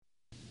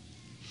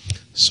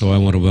So I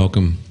want to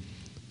welcome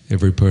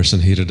every person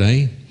here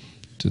today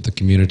to the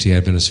Community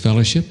Adventist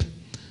Fellowship.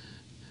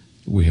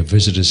 We have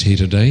visitors here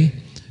today,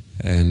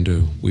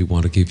 and we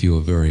want to give you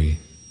a very,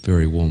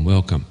 very warm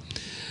welcome.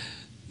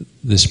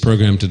 This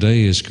program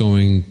today is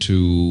going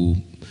to,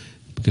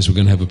 because we're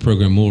going to have a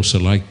program also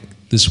like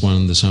this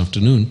one this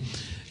afternoon,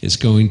 it's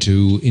going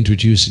to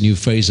introduce a new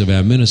phase of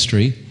our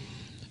ministry,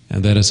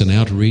 and that is an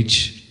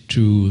outreach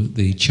to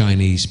the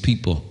Chinese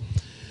people.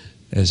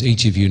 As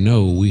each of you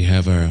know, we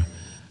have a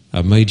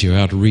major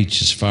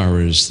outreach as far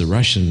as the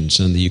Russians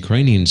and the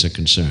Ukrainians are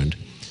concerned.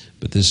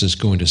 But this is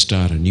going to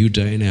start a new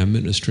day in our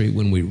ministry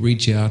when we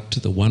reach out to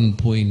the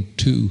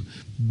 1.2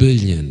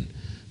 billion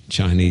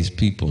Chinese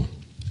people.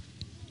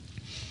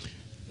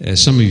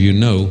 As some of you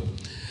know,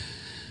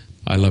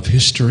 I love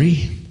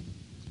history,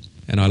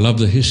 and I love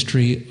the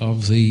history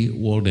of the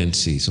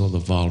Waldenses or the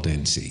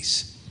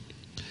Valdenses.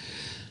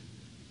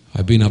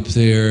 I've been up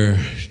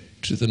there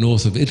to the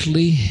north of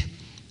Italy,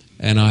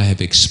 and I have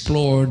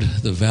explored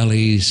the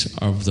valleys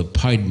of the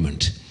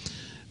Piedmont,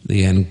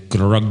 the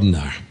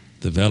Angrogna,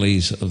 the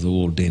valleys of the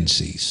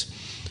Waldenses.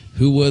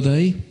 Who were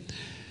they?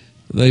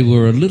 They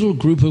were a little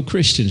group of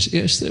Christians.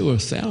 Yes, there were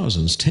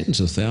thousands,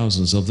 tens of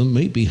thousands of them,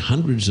 maybe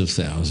hundreds of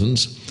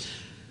thousands.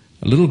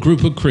 A little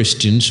group of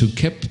Christians who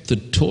kept the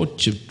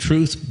torch of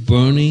truth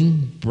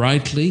burning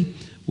brightly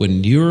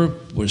when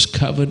Europe was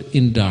covered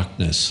in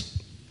darkness.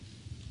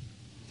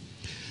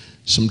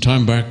 Some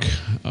time back,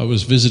 I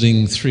was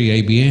visiting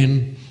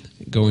 3ABN,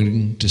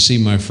 going to see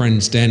my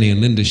friends Danny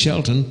and Linda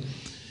Shelton.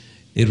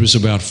 It was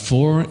about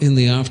 4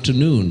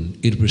 p.m.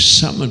 It was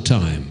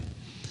summertime.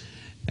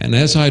 And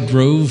as I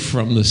drove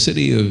from the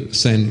city of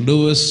St.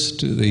 Louis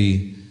to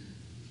the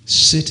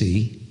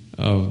city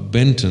of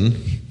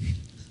Benton,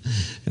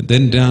 and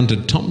then down to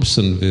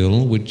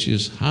Thompsonville, which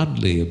is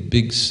hardly a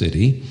big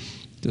city,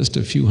 just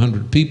a few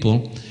hundred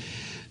people,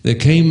 there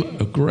came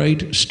a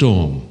great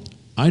storm.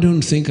 I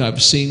don't think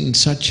I've seen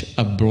such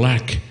a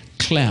black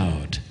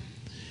cloud.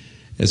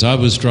 As I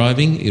was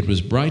driving, it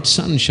was bright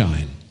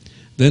sunshine.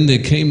 Then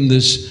there came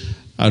this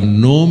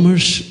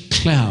enormous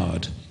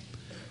cloud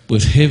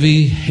with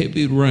heavy,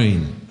 heavy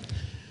rain.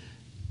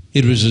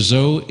 It was as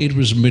though it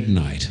was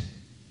midnight.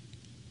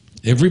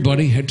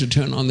 Everybody had to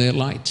turn on their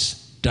lights.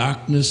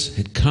 Darkness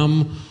had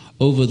come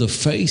over the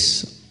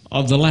face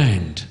of the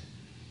land.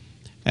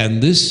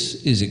 And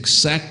this is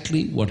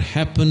exactly what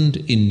happened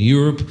in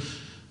Europe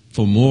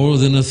for more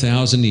than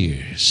 1,000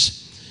 years.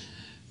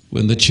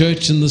 When the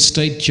church and the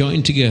state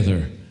joined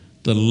together,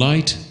 the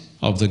light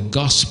of the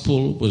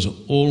gospel was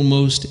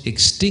almost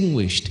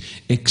extinguished,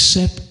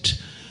 except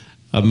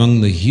among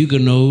the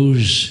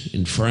Huguenots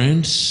in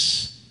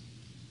France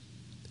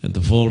and the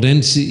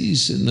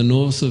Valdenses in the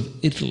north of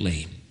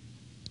Italy.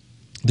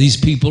 These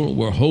people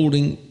were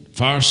holding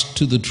fast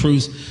to the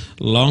truth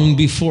long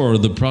before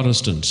the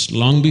Protestants,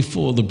 long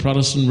before the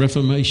Protestant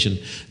Reformation.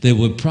 There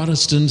were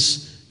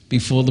Protestants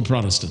before the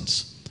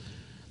Protestants.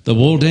 The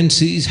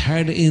Waldenses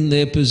had in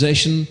their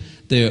possession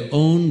their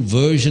own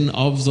version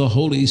of the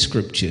Holy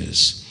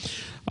Scriptures.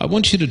 I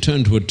want you to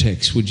turn to a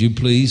text, would you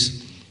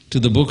please, to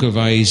the book of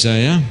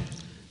Isaiah,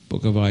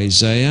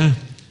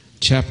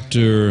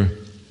 chapter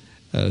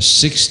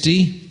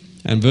 60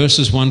 and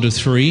verses 1 to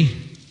 3.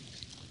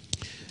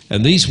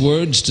 And these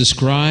words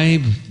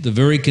describe the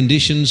very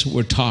conditions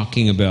we're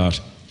talking about.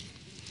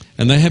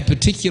 And they have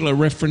particular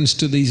reference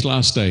to these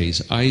last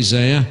days.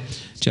 Isaiah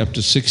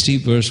chapter 60,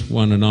 verse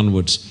 1 and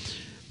onwards.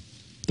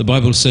 The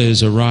Bible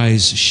says,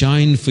 "Arise,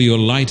 shine, for your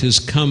light has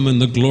come,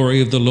 and the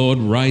glory of the Lord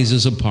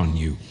rises upon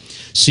you.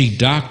 See,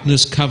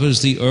 darkness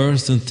covers the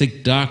earth, and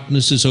thick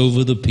darkness is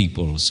over the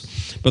peoples.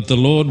 But the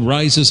Lord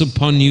rises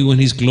upon you, and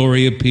his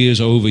glory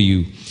appears over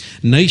you.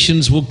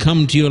 Nations will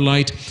come to your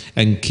light,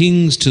 and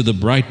kings to the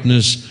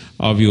brightness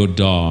of your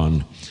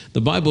dawn."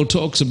 The Bible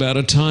talks about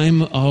a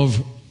time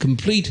of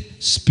complete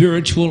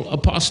spiritual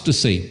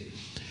apostasy.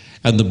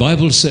 And the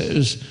Bible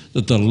says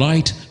that the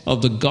light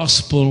of the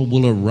gospel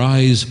will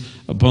arise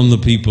upon the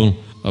people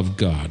of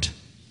God.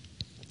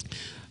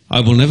 I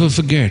will never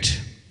forget,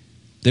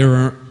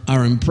 there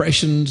are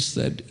impressions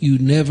that you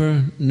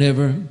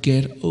never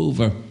get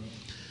over.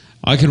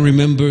 I can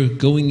remember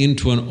going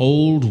into an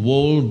old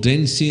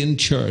Waldensian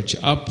church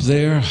up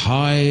there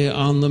high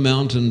on the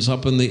mountains,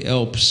 up in the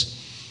Alps.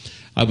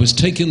 I was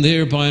taken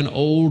there by an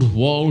old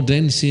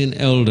Waldensian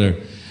elder,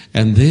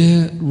 and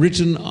there,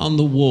 written on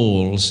the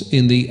walls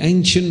in the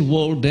ancient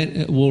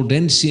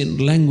Waldensian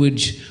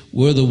language,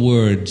 were the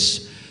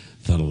words,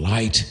 "The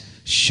light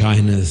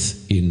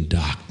shineth in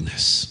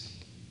darkness."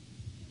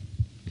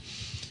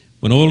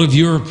 When all of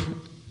Europe,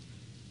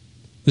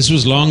 this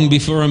was long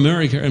before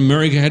America.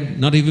 America had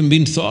not even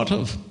been thought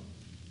of,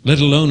 let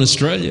alone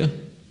Australia.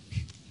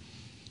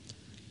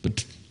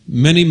 But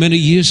many, many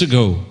years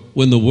ago,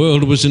 when the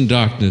world was in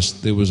darkness,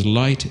 there was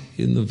light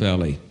in the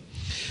valley.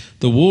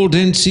 The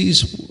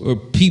Waldenses were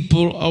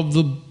people of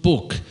the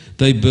book.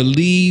 They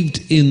believed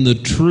in the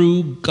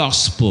true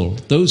gospel.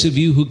 Those of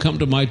you who come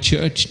to my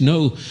church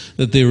know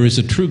that there is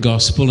a true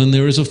gospel and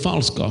there is a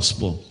false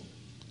gospel.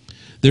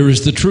 There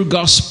is the true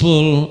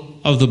gospel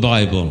of the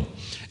Bible,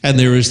 And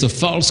there is the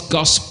false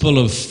gospel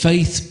of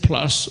faith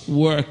plus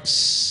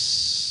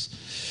works.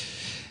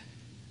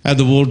 And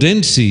the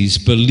Waldenses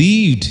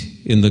believed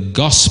in the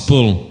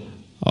gospel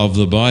of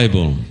the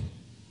Bible.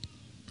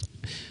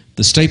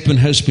 The statement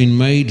has been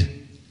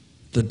made,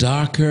 the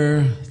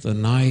darker the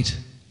night,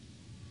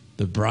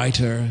 the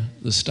brighter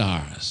the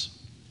stars.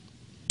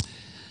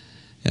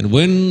 And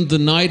when the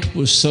night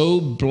was so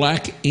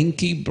black,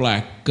 inky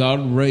black,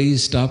 God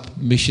raised up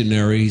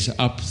missionaries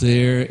up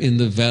there in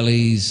the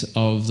valleys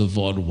of the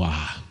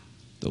Vaudois,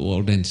 the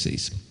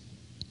Waldenses.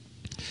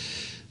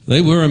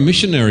 They were a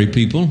missionary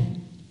people.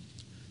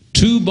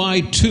 2 by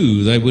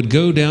 2, they would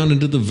go down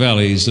into the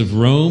valleys of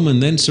Rome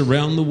and thence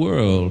around the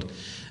world.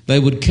 They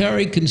would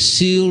carry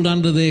concealed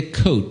under their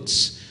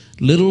coats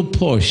little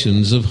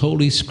portions of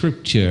Holy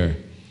Scripture.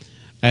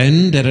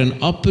 And at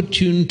an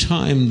opportune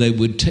time, they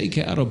would take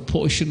out a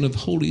portion of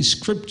Holy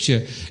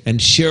Scripture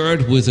and share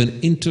it with an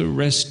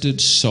interested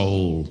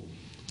soul.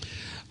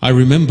 I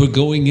remember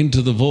going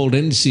into the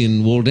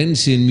Waldensian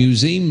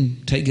Museum,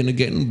 taken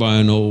again by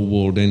an old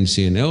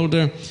Waldensian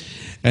elder,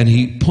 and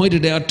he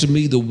pointed out to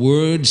me the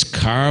words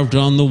carved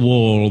on the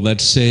wall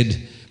that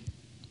said,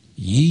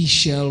 "Ye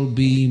shall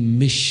be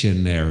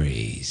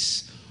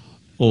missionaries,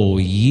 or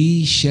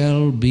ye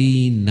shall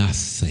be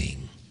nothing."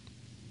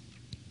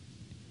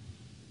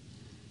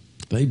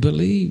 They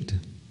believed.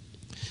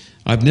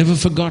 I've never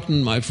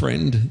forgotten, my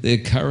friend, their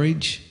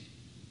courage,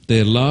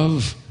 their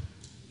love,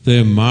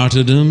 their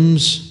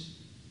martyrdoms,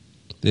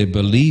 their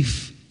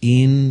belief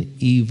in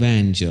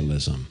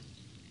evangelism.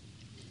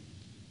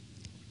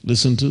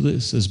 Listen to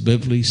this, as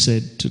Beverly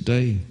said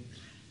today,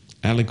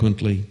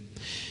 eloquently.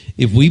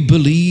 If we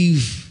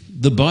believe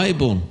the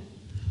Bible,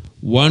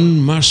 one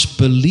must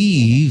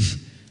believe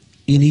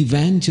in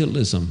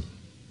evangelism.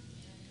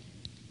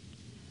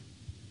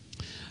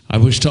 I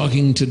was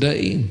talking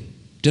today,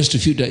 just a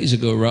few days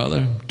ago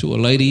rather, to a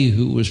lady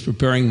who was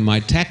preparing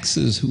my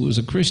taxes, who was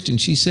a Christian.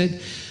 She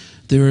said,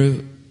 there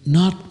are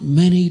not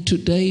many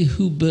today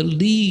who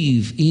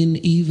believe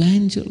in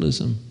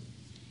evangelism.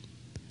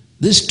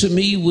 This to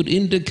me would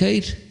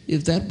indicate,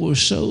 if that were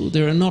so,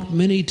 there are not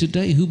many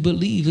today who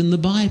believe in the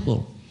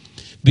Bible.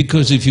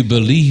 Because if you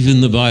believe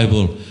in the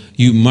Bible,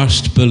 you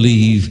must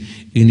believe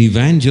in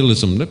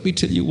evangelism. Let me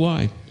tell you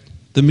why.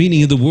 The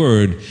meaning of the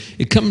word,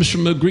 it comes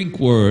from a Greek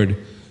word,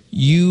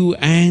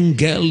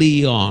 euangelion.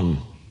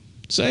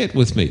 Say it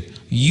with me.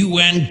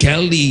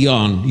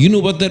 Euangelion. You know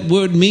what that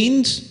word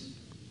means?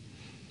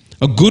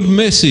 A good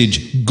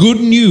message,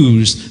 good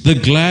news, the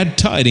glad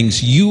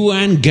tidings.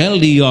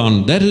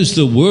 Euangelion. That is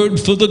the word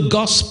for the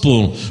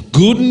gospel.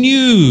 Good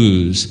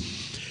news.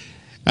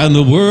 And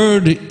the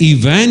word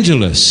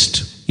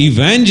evangelist,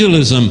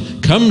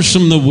 evangelism, comes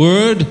from the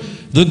word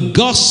the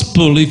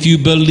gospel. If you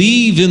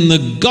believe in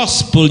the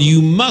gospel,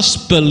 you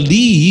must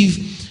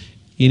believe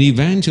in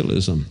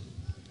evangelism.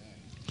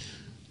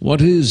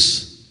 What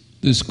is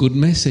this good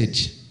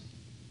message?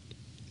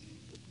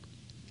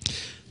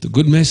 The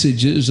good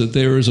message is that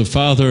there is a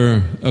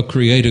Father, a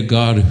Creator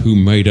God who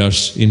made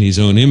us in His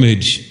own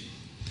image.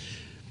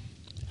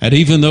 And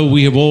even though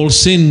we have all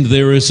sinned,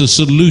 there is a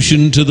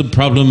solution to the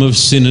problem of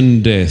sin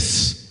and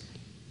death.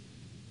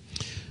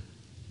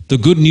 The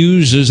good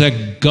news is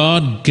that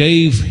God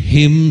gave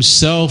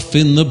Himself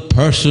in the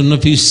person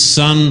of His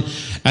Son,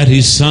 and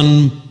His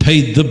Son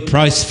paid the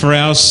price for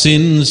our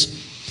sins,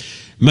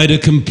 made a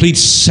complete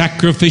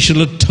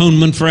sacrificial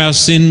atonement for our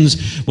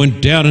sins,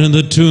 went down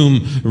into the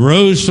tomb,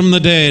 rose from the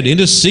dead,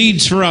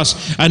 intercedes for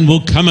us, and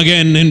will come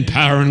again in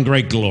power and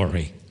great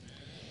glory.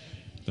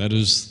 That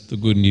is the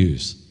good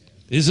news.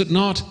 Is it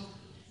not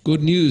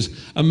good news?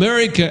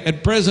 America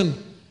at present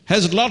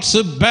has lots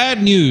of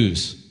bad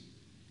news.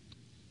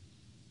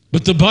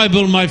 But the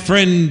Bible, my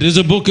friend, is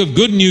a book of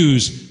good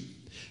news.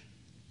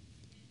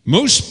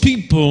 Most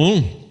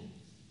people,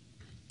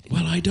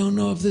 well, I don't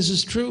know if this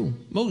is true.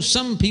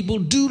 Some people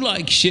do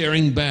like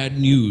sharing bad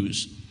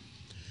news.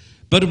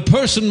 But a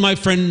person, my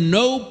friend,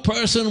 no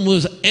person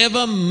was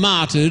ever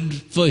martyred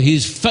for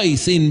his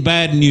faith in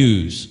bad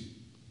news.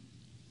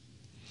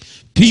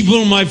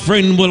 People, my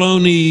friend, will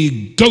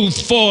only go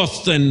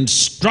forth and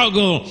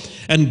struggle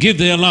and give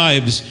their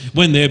lives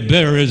when they're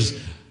bearers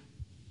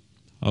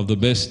of the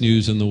best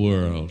news in the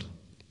world.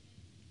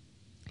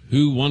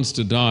 Who wants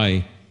to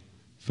die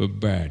for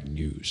bad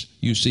news?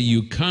 You see,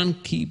 you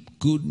can't keep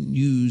good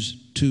news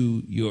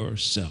to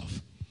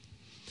yourself.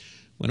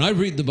 When I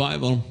read the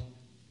Bible,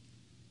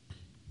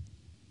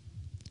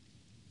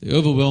 the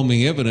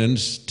overwhelming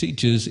evidence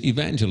teaches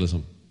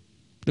evangelism.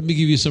 Let me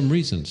give you some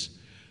reasons.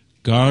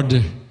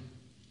 God,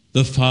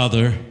 the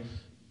Father,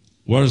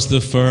 was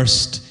the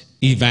first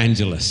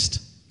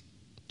evangelist.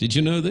 Did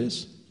you know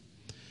this?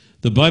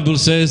 The Bible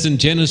says in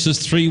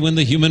Genesis 3, when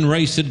the human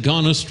race had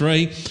gone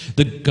astray,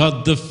 that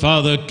God the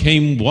Father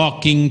came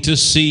walking to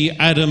see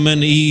Adam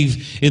and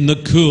Eve in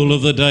the cool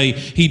of the day.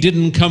 He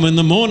didn't come in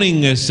the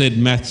morning, as said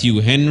Matthew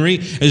Henry,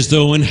 as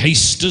though in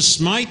haste to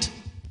smite.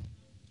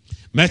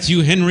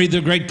 Matthew Henry, the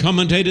great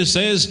commentator,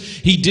 says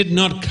he did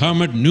not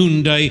come at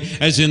noonday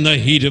as in the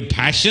heat of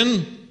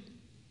passion,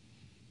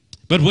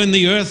 But when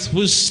the earth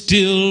was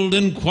stilled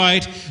and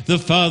quiet, the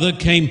Father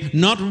came,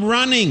 not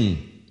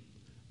running,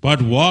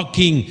 but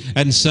walking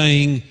and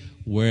saying,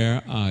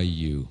 where are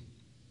you?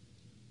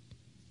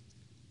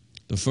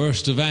 The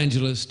first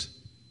evangelist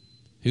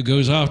who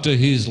goes after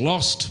his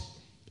lost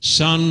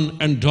son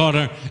and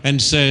daughter and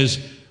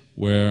says,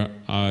 where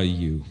are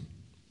you?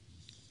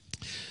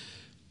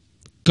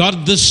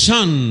 God the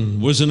Son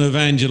was an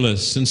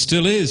evangelist and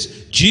still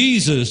is.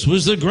 Jesus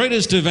was the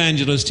greatest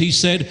evangelist. He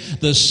said,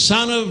 the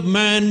Son of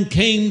Man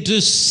came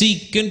to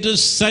seek and to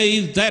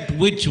save that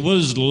which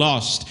was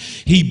lost.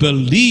 He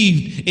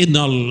believed in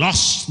the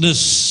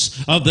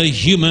lostness of the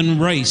human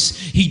race.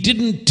 He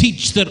didn't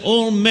teach that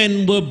all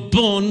men were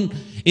born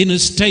in a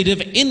state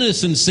of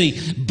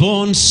innocency,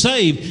 born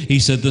saved. He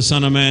said the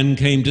Son of Man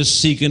came to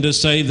seek and to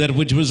save that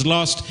which was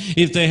lost.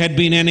 If there had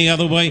been any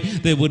other way,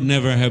 there would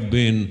never have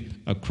been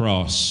a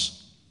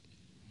cross.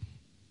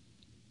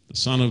 The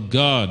Son of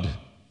God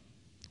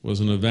was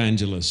an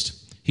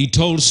evangelist. He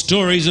told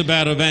stories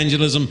about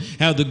evangelism,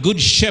 how the good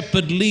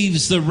shepherd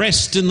leaves the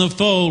rest in the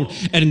fold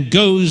and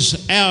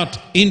goes out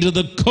into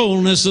the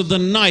coldness of the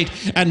night,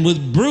 and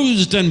with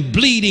bruised and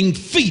bleeding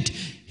feet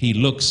he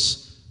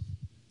looks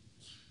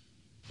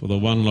for the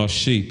one lost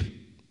sheep.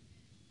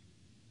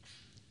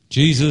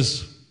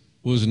 Jesus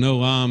was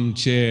no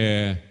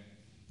armchair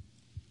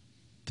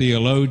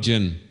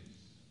theologian.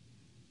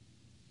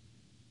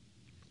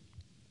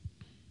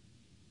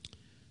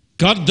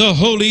 God the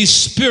Holy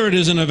Spirit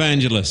is an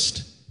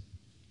evangelist.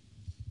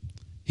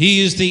 He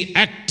is the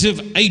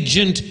active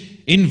agent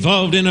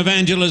involved in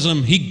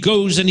evangelism. He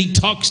goes and he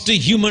talks to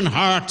human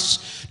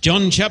hearts.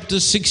 John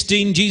chapter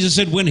 16, Jesus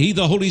said, when he,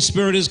 the Holy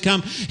Spirit, has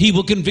come, he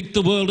will convict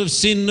the world of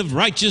sin, of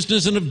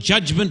righteousness, and of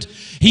judgment.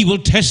 He will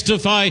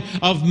testify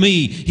of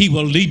me. He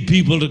will lead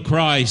people to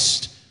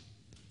Christ.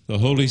 The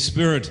Holy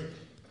Spirit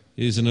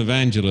is an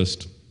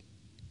evangelist.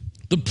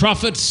 The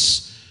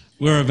prophets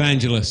were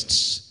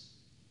evangelists.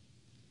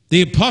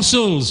 The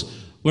apostles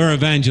were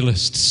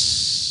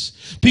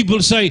evangelists.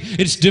 People say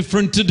it's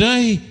different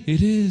today.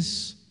 It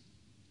is.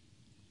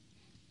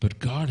 But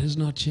God has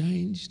not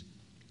changed.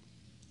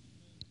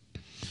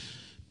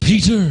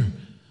 Peter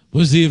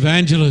was the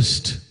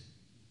evangelist,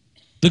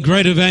 the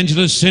great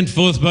evangelist sent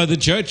forth by the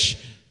church,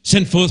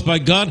 sent forth by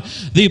God.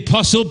 The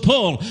apostle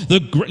Paul,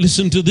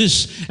 listen to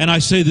this, and I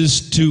say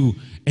this to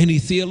any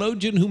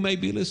theologian who may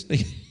be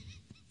listening.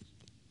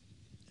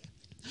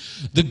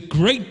 The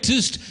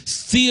greatest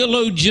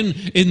theologian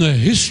in the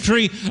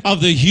history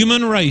of the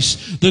human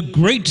race, the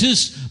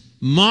greatest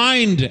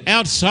mind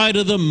outside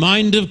of the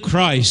mind of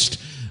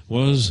Christ,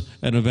 was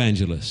an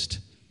evangelist.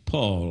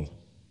 Paul,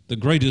 the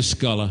greatest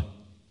scholar,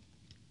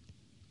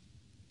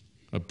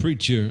 a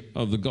preacher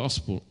of the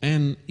gospel,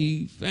 an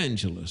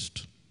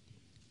evangelist.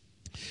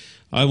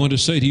 I want to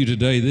say to you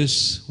today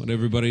this, I want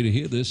everybody to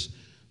hear this,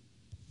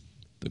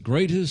 the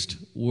greatest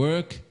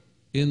work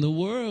in the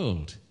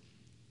world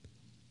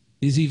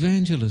is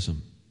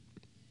evangelism.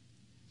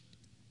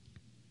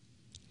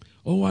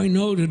 Oh, I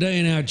know today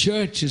in our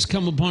church has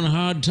come upon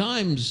hard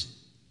times.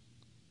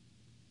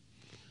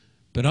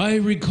 But I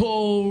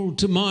recall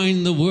to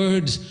mind the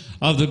words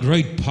of the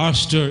great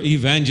pastor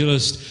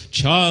evangelist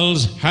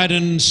Charles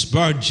Haddon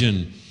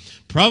Spurgeon,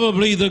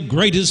 probably the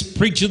greatest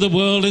preacher the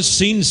world has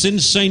seen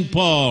since St.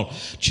 Paul.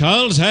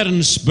 Charles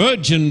Haddon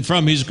Spurgeon,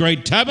 from his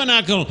great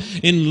tabernacle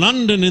in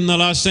London in the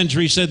last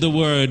century, said the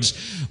words,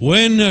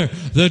 when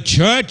the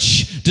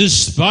church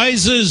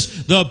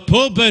despises the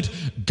pulpit,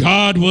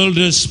 God will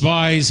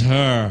despise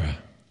her.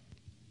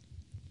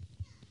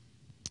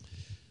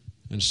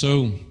 And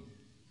so,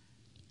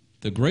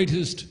 the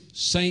greatest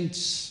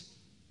saints,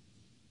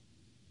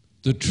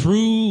 the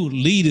true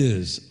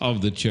leaders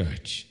of the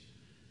church,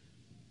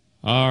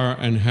 are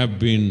and have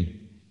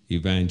been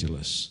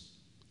evangelists.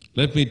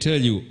 Let me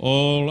tell you,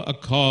 all are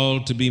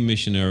called to be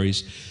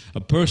missionaries. A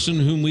person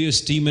whom we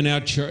esteem in our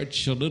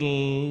church, a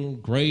little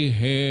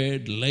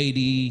gray-haired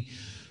lady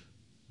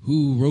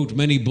who wrote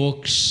many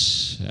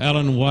books,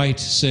 Ellen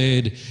White,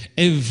 said,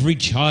 every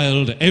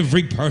child,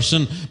 every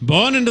person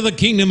born into the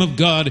kingdom of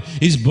God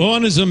is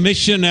born as a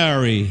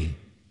missionary.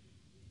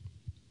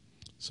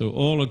 So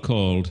all are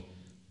called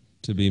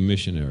to be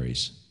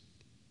missionaries.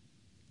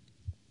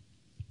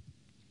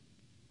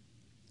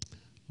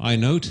 I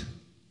note,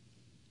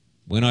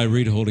 when I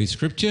read Holy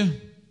Scripture,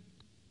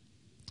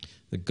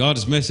 that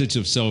God's message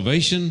of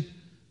salvation,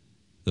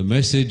 the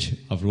message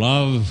of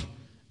love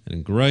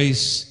and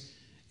grace,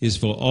 is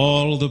for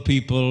all the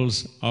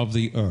peoples of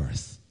the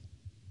earth.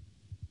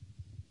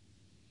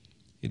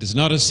 It is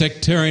not a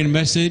sectarian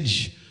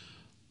message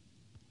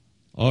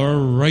or a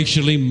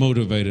racially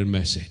motivated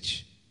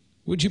message.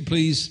 Would you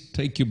please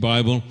take your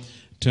Bible,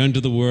 turn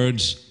to the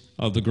words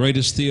of the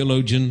greatest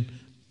theologian,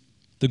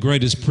 the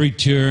greatest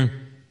preacher,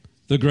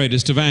 the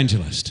greatest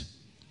evangelist.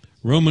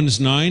 Romans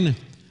 9,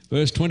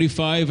 verse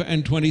 25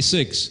 and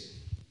 26.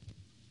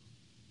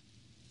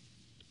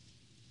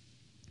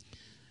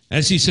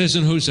 As he says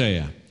in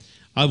Hosea,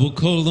 I will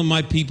call them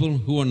my people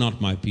who are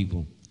not my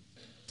people,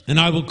 and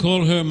I will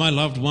call her my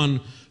loved one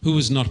who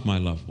is not my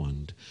loved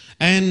one.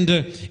 And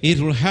it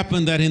will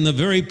happen that in the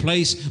very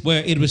place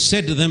where it was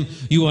said to them,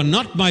 you are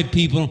not my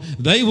people,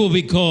 they will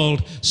be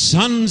called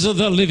sons of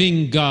the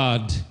living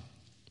God.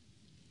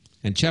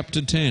 And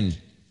chapter 10,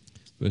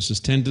 verses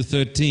 10 to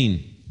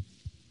 13.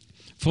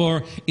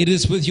 For it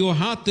is with your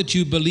heart that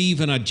you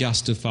believe and are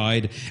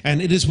justified, and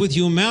it is with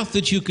your mouth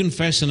that you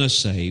confess and are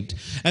saved.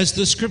 As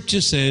the scripture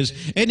says,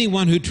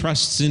 anyone who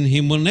trusts in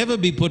him will never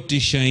be put to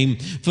shame,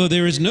 for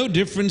there is no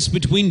difference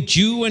between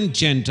Jew and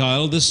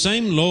Gentile. The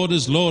same Lord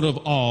is Lord of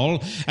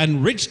all,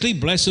 and richly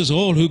blesses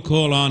all who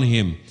call on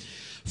him.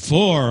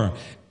 For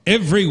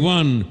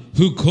everyone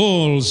who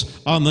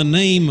calls on the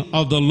name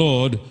of the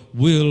Lord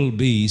will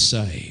be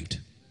saved.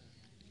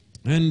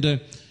 And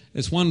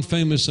as one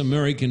famous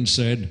American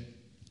said,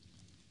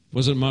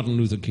 was it Martin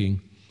Luther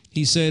King?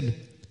 He said,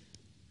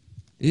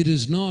 it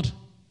is not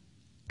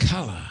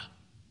color,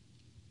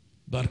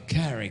 but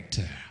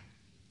character.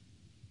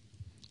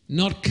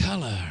 Not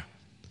color,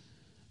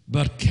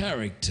 but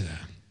character.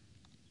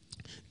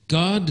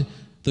 God,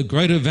 the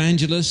great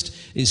evangelist,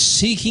 is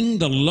seeking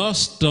the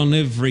lost on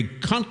every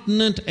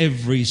continent,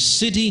 every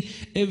city,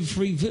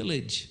 every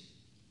village.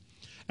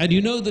 And you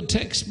know the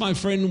text, my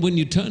friend, when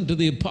you turn to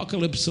the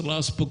Apocalypse, the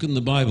last book in the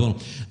Bible,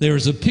 there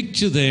is a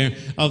picture there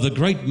of the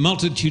great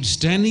multitude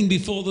standing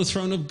before the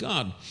throne of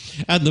God.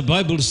 And the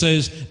Bible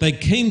says they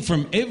came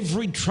from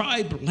every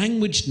tribe,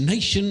 language,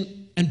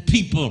 nation, and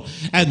people.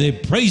 And they're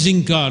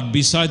praising God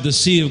beside the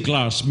sea of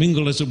glass,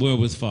 mingled as it were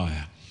with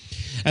fire.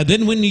 And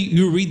then when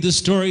you read the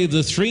story of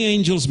the three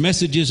angels'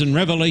 messages in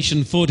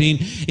Revelation 14,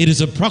 it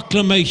is a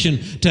proclamation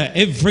to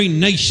every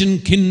nation,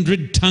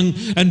 kindred, tongue,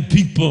 and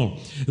people.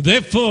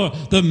 Therefore,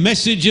 the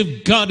message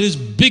of God is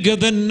bigger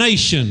than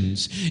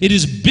nations. It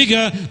is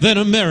bigger than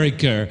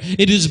America.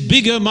 It is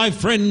bigger, my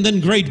friend, than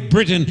Great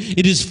Britain.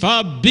 It is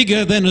far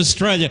bigger than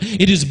Australia.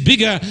 It is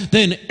bigger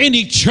than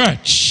any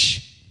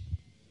church.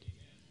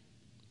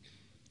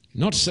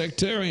 Not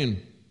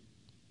sectarian.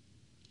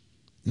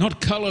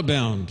 Not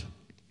color-bound.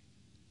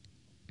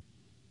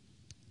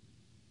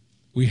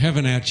 We have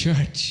in our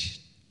church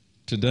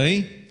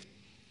today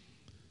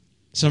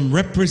some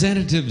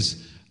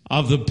representatives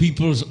of the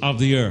peoples of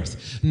the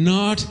earth.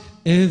 Not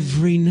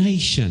every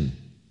nation,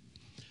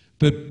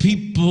 but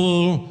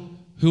people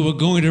who are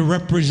going to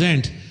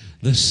represent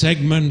the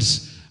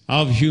segments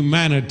of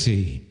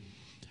humanity.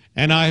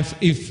 And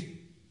if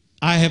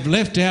I have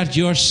left out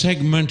your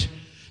segment,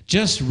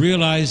 just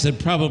realize that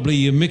probably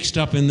you're mixed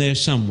up in there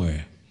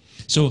somewhere.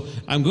 So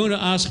I'm going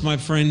to ask my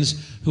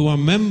friends who are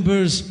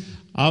members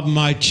of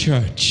my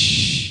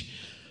church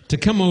to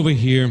come over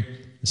here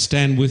and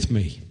stand with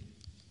me.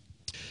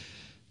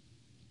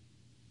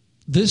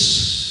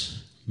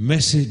 This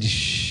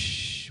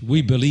message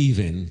we believe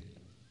in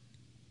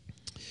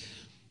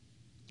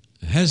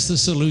has the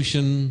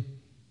solution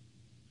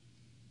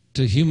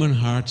to human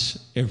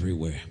hearts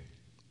everywhere.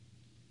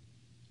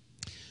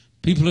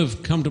 People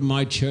have come to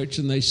my church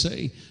and they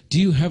say, do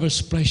you have a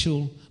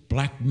special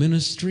black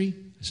ministry?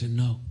 I said,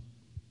 no.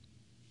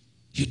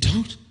 You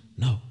don't?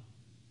 No.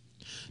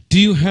 Do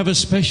you have a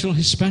special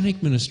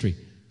Hispanic ministry?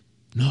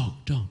 No,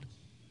 don't.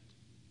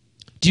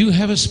 Do you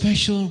have a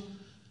special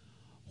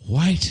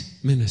white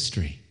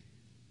ministry?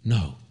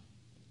 No.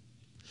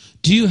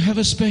 Do you have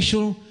a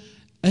special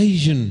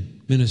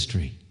Asian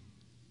ministry?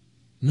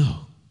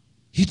 No.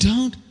 You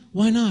don't?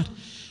 Why not?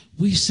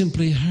 We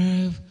simply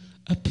have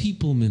a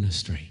people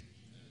ministry.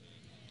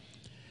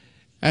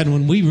 And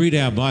when we read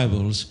our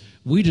Bibles,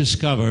 we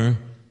discover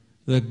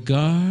that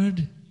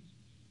God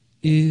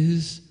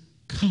is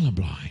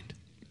colorblind.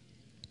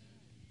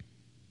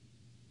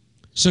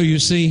 So you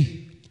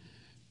see,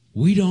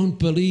 we don't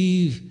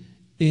believe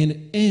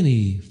in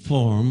any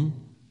form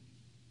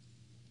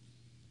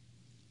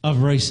of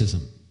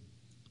racism.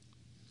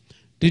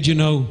 Did you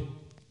know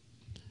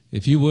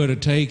if you were to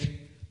take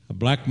a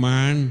black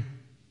man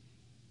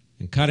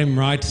and cut him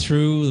right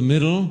through the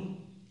middle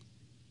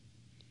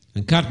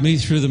and cut me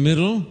through the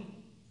middle,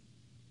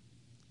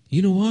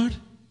 you know what?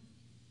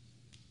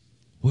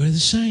 We're the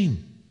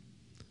same.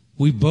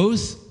 We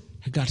both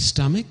have got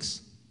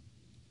stomachs.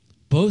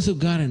 Both have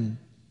got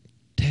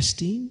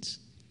intestines.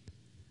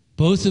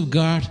 Both have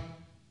got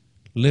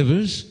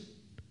livers,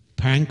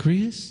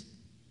 pancreas,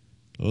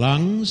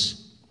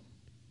 lungs.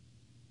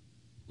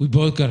 We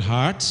both got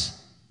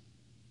hearts.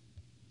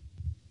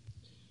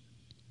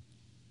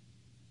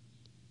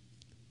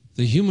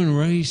 The human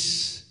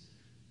race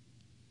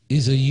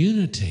is a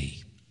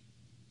unity.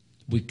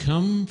 We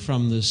come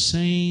from the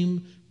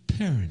same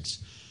parents.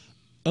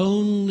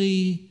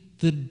 Only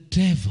the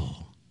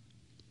devil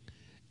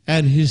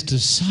and his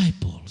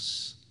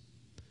disciples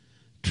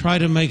try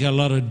to make a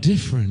lot of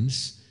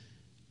difference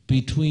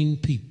between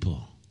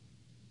people.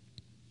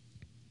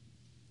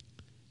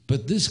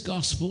 But this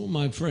gospel,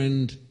 my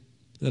friend,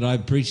 that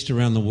I've preached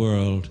around the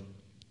world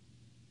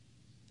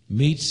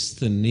meets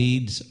the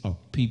needs of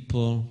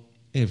people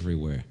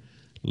everywhere,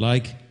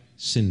 like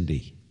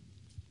Cindy.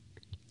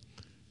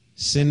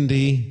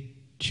 Cindy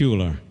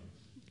Chuler.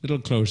 A little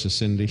closer,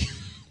 Cindy.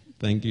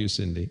 Thank you,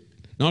 Cindy.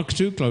 Not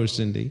too close,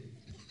 Cindy.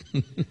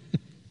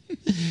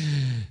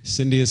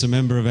 Cindy is a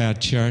member of our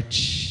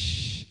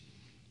church,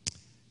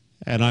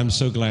 and I'm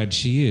so glad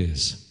she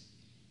is.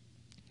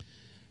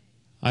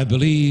 I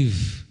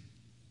believe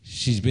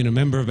she's been a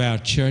member of our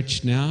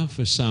church now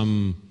for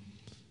some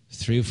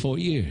 3 or 4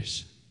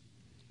 years.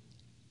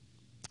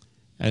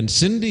 And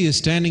Cindy is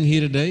standing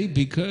here today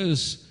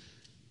because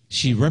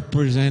she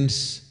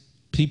represents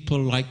people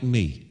like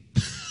me.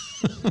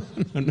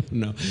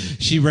 No.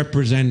 She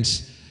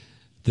represents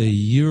the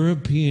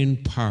European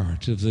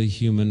part of the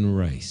human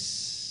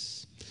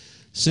race.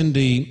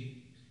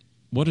 Cindy,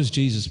 what does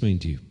Jesus mean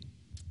to you?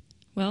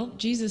 Well,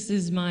 Jesus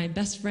is my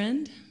best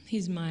friend.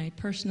 He's my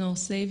personal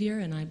Savior,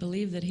 and I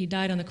believe that He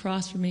died on the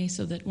cross for me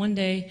so that one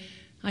day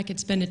I could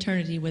spend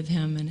eternity with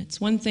Him. And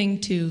it's one thing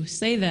to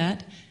say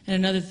that, and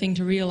another thing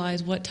to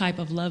realize what type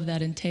of love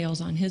that entails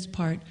on His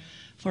part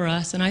for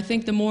us. And I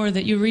think the more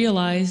that you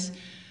realize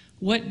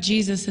what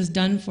Jesus has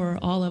done for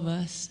all of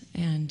us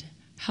and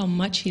how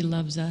much He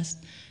loves us,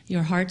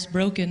 your heart's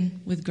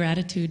broken with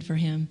gratitude for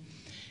Him.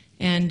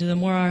 And the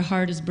more our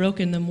heart is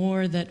broken, the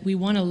more that we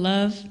want to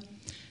love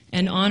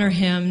and honor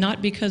Him,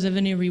 not because of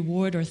any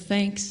reward or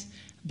thanks,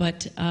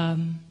 but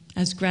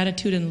as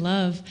gratitude and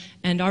love.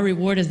 And our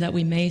reward is that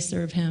we may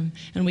serve Him,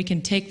 and we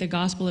can take the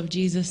gospel of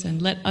Jesus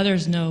and let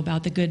others know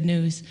about the good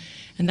news.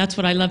 And that's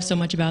what I love so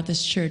much about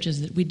this church,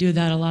 is that we do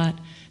that a lot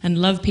and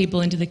love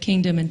people into the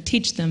kingdom and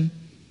teach them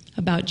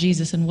about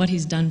Jesus and what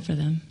He's done for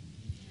them.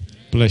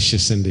 Bless you,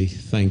 Cindy.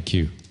 Thank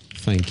you.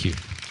 Thank you.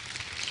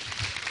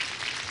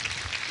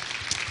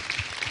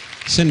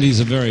 Cindy's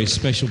a very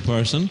special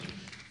person,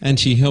 and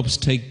she helps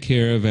take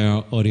care of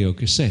our audio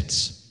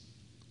cassettes.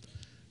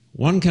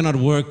 One cannot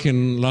work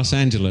in Los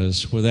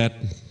Angeles without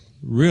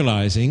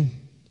realizing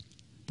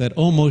that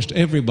almost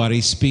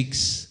everybody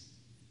speaks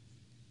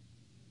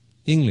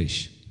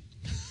English.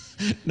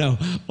 No,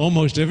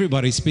 almost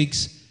everybody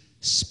speaks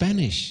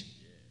Spanish.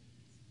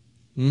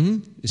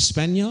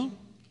 Espanol?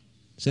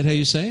 Is that how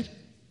you say it?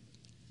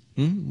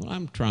 Well,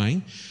 I'm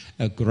trying.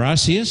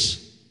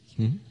 Gracias.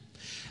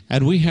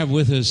 And we have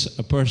with us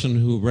a person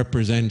who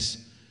represents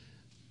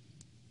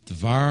the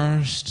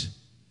vast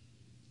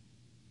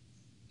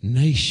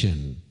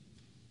nation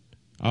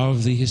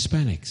of the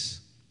Hispanics.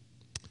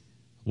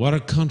 What a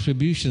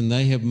contribution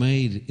they have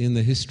made in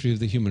the history of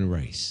the human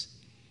race.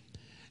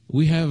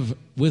 We have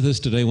with us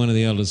today one of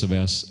the elders of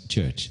our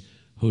church,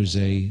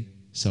 Jose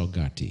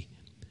Salgati.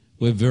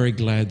 We're very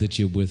glad that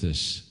you're with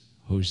us,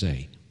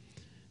 Jose.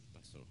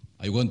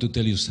 I want to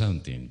tell you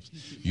something.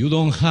 You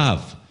don't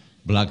have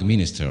black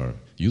minister,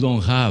 you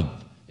don't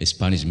have a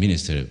Spanish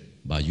minister,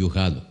 but you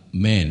have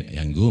men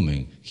and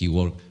women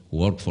who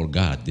work for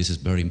God. This is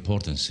very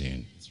important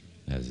thing.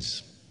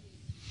 This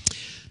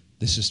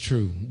is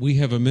true. We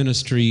have a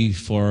ministry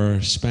for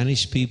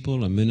Spanish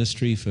people, a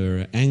ministry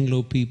for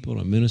Anglo people,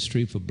 a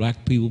ministry for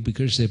black people,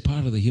 because they're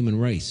part of the human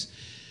race.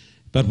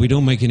 But we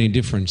don't make any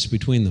difference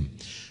between them.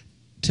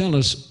 Tell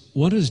us,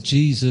 what does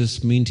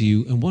Jesus mean to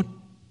you, and what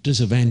does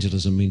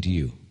evangelism mean to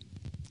you?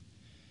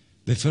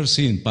 The first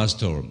thing,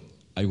 Pastor,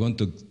 I want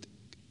to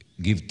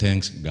give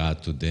thanks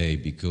God today,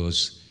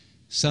 because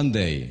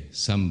someday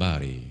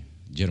somebody,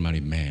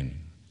 German man,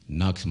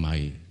 knocked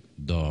my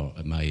door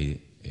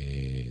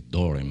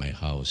in my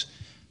house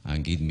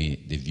and give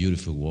me the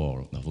beautiful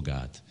word of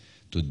God.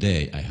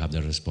 Today I have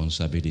the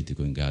responsibility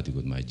with God,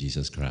 with my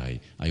Jesus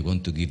Christ. I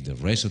want to give the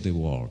rest of the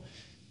world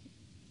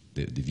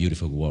the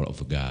beautiful word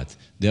of God.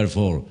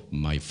 Therefore,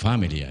 my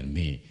family and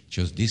me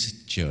chose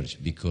this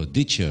church because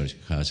this church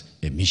has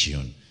a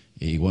mission.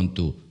 We want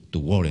to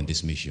work in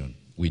this mission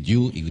with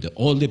you, with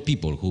all the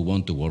people who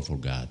want to work for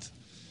God.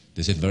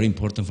 This is very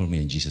important for me,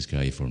 and Jesus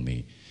Christ for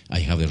me. I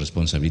have the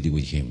responsibility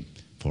with Him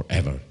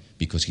forever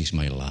because He's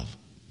my love.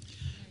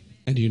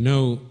 And you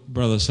know,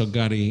 Brother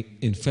Salgati,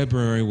 in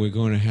February we're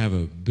going to have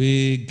a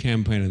big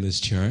campaign in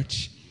this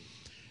church,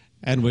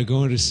 and we're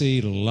going to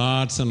see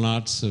lots and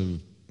lots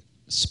of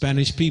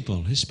Spanish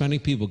people,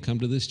 Hispanic people come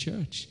to this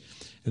church,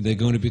 and they're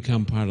going to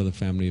become part of the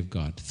family of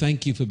God.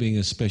 Thank you for being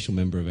a special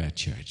member of our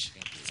church.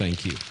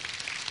 Thank you.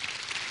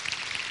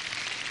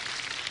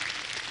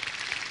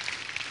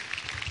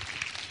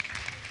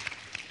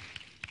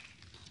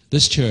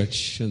 This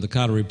church and the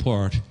Carter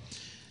Report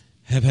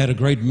have had a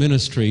great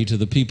ministry to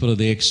the people of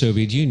the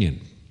ex-Soviet Union.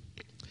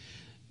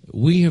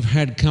 We have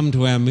had come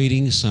to our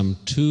meetings some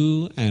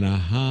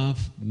 2.5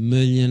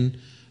 million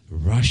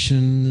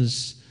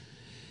Russians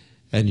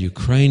and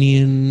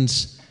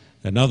Ukrainians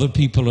and other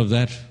people of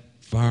that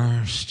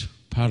vast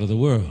part of the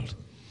world.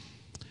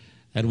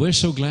 And we're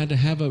so glad to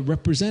have a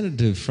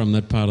representative from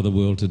that part of the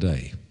world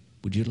today.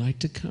 Would you like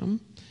to come?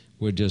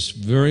 We're just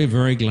very,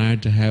 very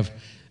glad to have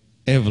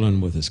Evelyn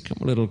with us. Come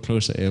a little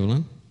closer,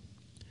 Evelyn.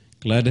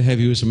 Glad to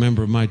have you as a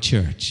member of my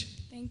church.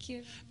 Thank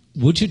you.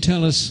 Would you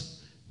tell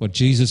us what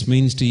Jesus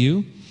means to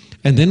you?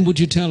 And then would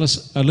you tell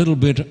us a little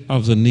bit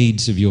of the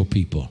needs of your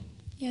people?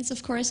 Yes,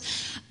 of course.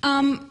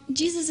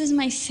 Jesus is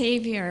my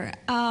Savior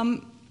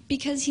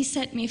because He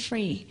set me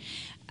free.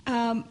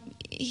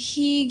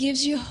 He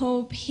gives you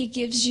hope. He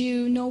gives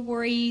you no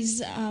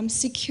worries,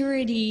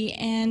 security,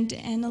 and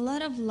a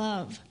lot of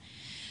love.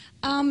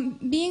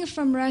 Being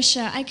from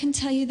Russia, I can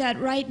tell you that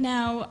right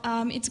now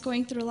it's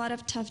going through a lot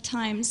of tough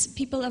times.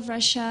 People of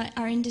Russia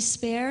are in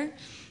despair.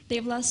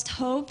 They've lost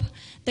hope.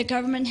 The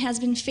government has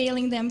been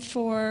failing them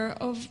for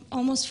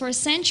almost for a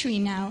century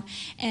now,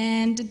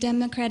 and the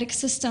democratic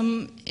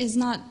system is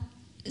not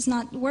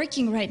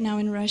working right now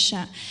in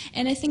Russia.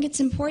 And I think it's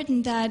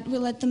important that we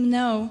let them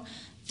know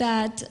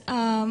that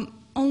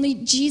only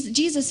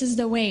Jesus is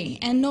the way,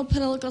 and no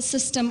political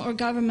system or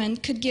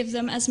government could give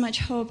them as much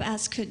hope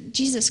as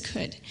Jesus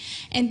could.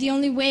 And the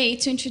only way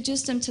to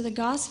introduce them to the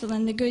gospel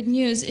and the good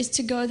news is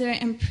to go there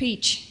and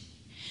preach.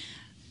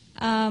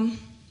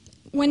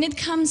 When it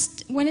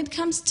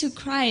comes to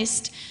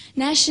Christ,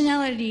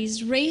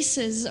 nationalities,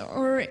 races,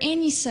 or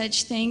any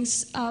such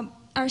things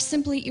are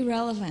simply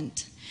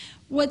irrelevant.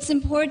 What's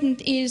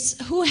important is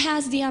who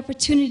has the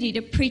opportunity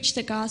to preach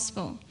the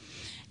gospel.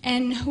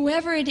 And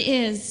whoever it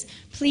is,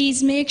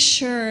 please make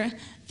sure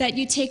that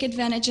you take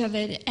advantage of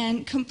it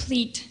and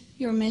complete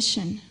your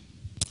mission.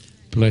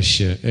 Bless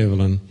you,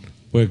 Evelyn.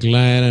 We're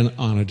glad and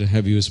honored to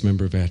have you as a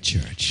member of our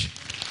church.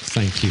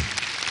 Thank you.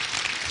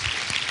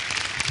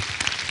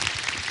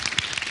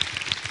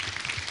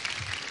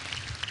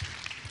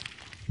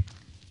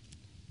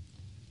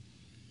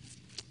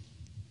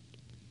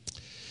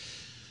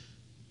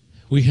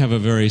 We have a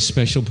very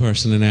special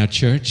person in our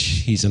church.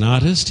 He's an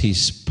artist.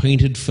 He's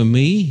painted for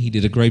me. He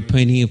did a great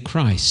painting of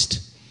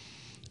Christ.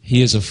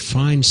 He is a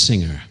fine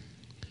singer,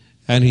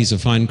 and he's a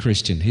fine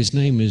Christian. His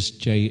name is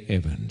Jay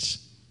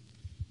Evans.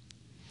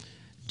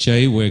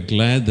 Jay, we're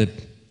glad that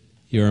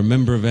you're a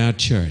member of our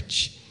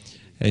church,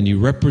 and you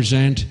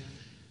represent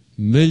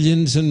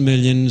millions and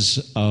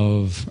millions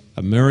of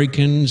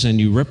Americans, and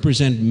you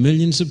represent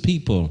millions of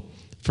people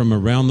from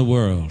around the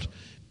world,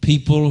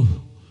 people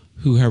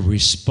who have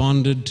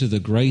responded to the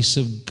grace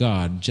of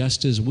God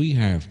just as we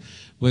have.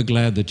 We're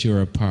glad that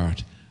you're a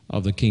part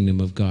of the kingdom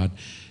of God.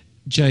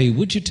 Jay,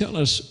 would you tell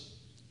us,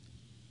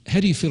 how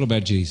do you feel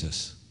about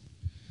Jesus?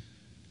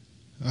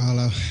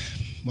 Well,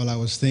 I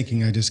was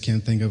thinking, I just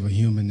can't think of a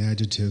human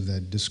adjective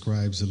that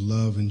describes the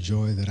love and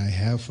joy that I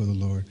have for the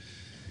Lord.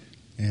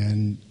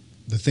 And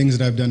the things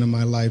that I've done in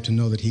my life to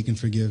know that He can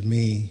forgive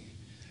me,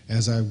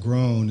 as I've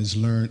grown,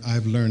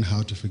 I've learned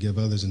how to forgive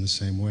others in the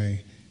same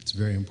way. It's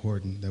very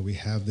important that we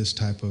have this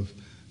type of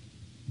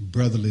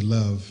brotherly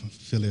love,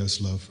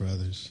 filios love for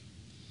others.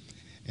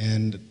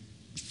 And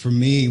for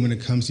me, when it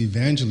comes to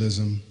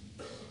evangelism,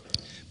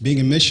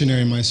 being a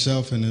missionary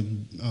myself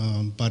in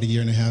about a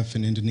year and a half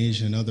in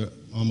Indonesia and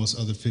almost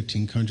other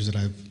 15 countries that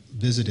I've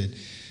visited,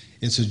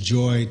 it's a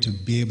joy to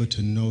be able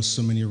to know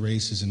so many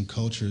races and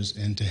cultures,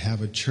 and to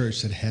have a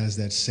church that has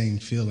that same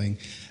feeling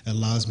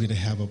allows me to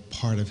have a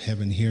part of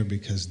heaven here,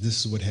 because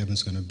this is what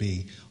heaven's going to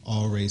be,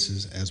 all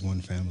races as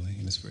one family,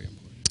 and it's very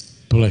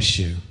important. Bless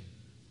you.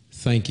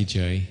 Thank you,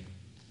 Jay.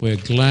 We're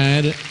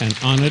glad and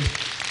honored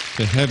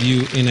to have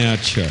you in our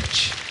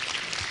church.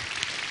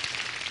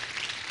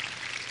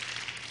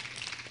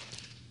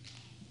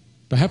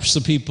 Perhaps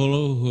the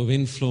people who have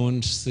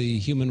influenced the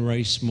human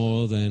race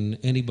more than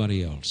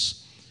anybody else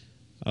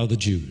are the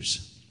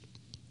Jews,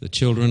 the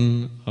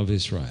children of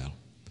Israel.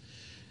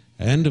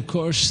 And of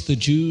course, the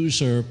Jews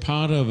are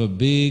part of a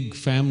big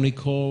family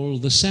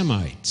called the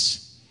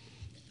Semites.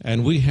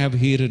 And we have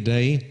here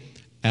today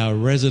our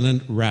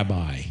resident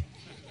rabbi.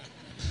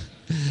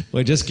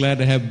 We're just glad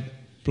to have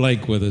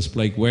Blake with us,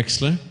 Blake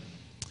Wexler.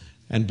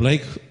 And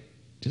Blake,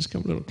 just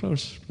come a little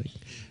closer, Blake.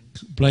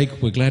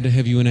 Blake, we're glad to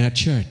have you in our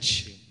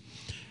church.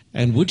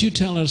 And would you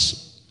tell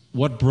us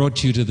what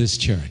brought you to this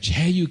church,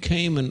 how you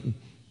came and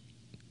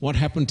what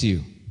happened to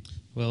you?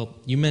 Well,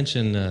 you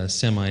mentioned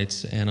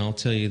Semites, and I'll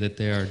tell you that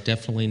there are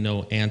definitely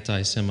no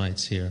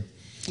anti-Semites here.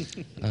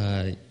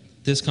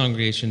 This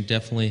congregation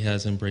definitely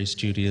has embraced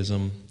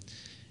Judaism,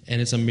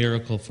 and it's a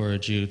miracle for a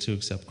Jew to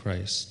accept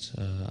Christ.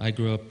 I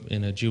grew up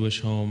in a Jewish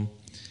home.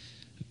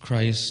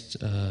 Christ,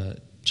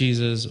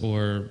 Jesus,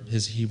 or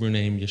his Hebrew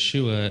name,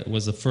 Yeshua,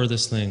 was the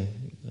furthest thing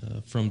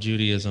from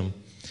Judaism.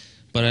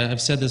 But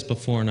I've said this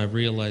before, and I've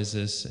realized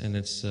this, and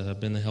it's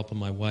been the help of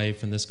my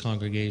wife and this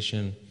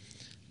congregation,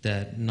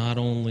 that not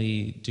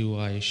only do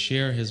I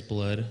share his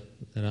blood,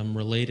 that I'm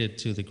related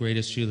to the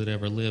greatest Jew that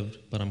ever lived,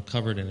 but I'm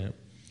covered in it.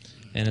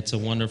 And it's a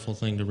wonderful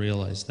thing to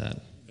realize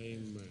that.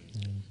 Amen.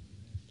 Yeah.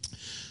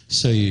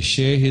 So you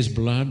share his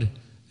blood,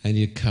 and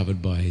you're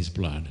covered by his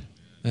blood.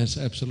 That's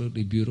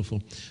absolutely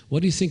beautiful. What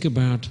do you think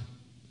about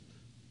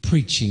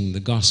preaching the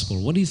gospel?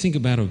 What do you think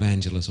about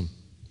evangelism?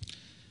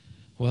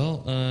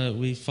 Well,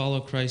 we follow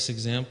Christ's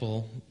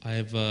example.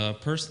 I've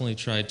personally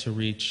tried to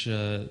reach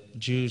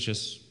Jews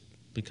just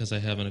because I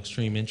have an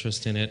extreme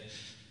interest in it.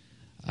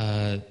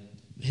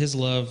 His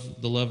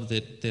love, the love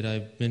that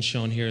I've been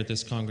shown here at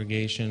this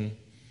congregation,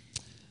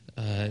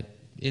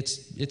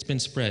 it's been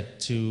spread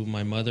to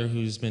my mother,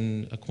 who's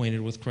been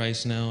acquainted with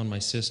Christ now, and my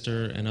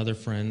sister and other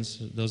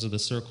friends. Those are the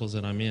circles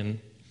that I'm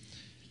in,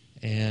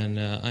 and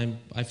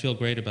I feel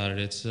great about it.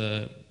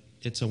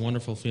 It's a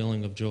wonderful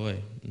feeling of joy,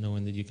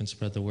 knowing that you can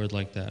spread the word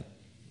like that.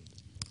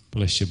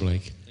 Bless you,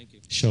 Blake. Thank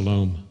you.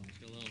 Shalom.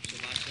 Shalom.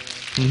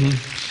 Shabbat shalom.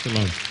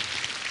 Shalom.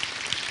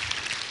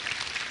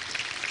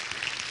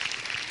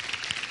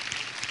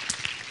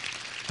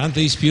 Aren't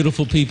these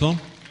beautiful people?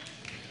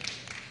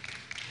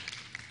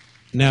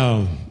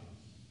 Now,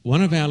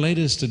 one of our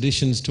latest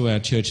additions to our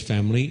church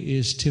family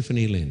is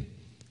Tiffany Lynn.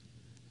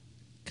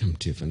 Come,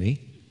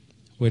 Tiffany.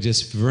 We're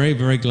just very,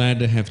 very glad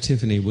to have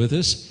Tiffany with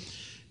us.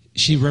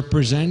 She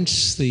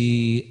represents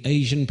the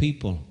Asian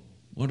people.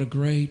 What a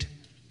great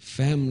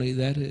family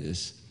that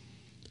is.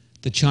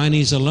 The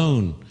Chinese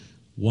alone,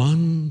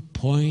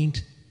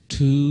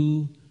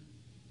 1.2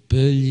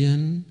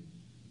 billion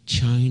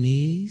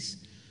Chinese,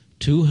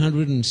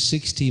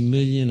 260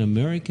 million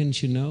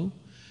Americans, you know.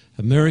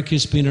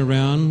 America's been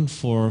around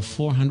for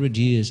 400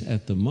 years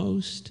at the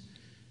most.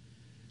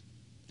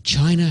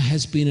 China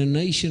has been a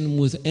nation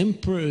with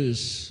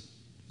emperors,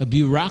 a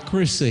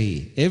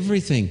bureaucracy,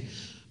 everything,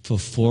 for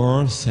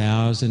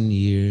 4,000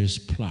 years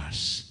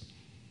plus.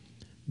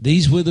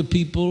 These were the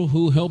people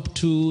who helped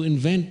to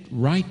invent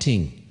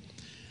writing.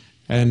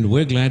 And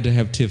we're glad to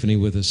have Tiffany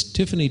with us.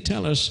 Tiffany,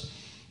 tell us,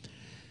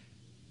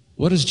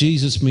 what does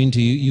Jesus mean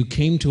to you? You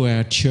came to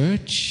our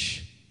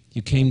church.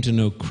 You came to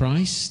know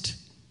Christ.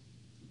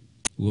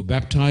 You were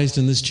baptized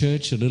in this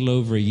church a little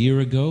over a year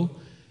ago.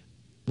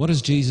 What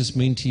does Jesus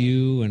mean to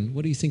you, and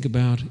what do you think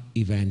about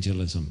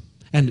evangelism?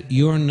 And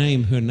your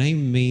name, her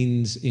name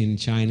means in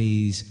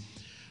Chinese,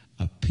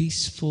 a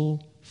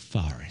peaceful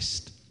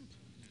forest.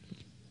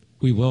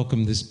 We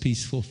welcome this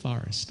peaceful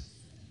forest.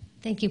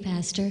 Thank you,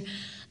 Pastor.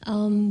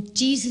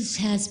 Jesus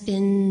has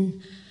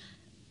been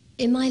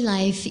in my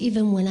life,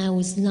 even when I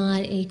was not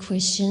a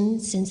Christian,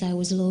 since I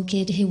was a little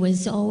kid. He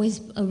was always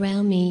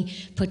around me,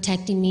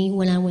 protecting me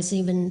when I was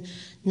even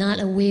not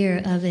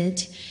aware of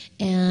it.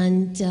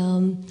 And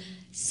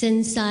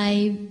since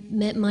I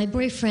met my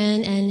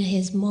boyfriend and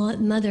his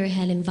mother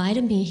had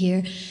invited me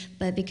here,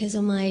 but because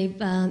of my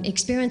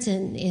experience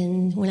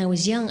in when I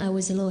was young, I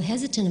was a little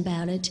hesitant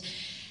about it.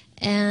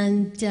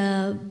 And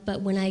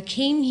but when I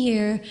came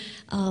here,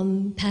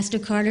 Pastor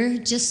Carter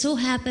just so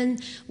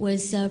happened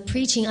was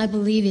preaching, I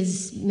believe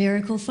is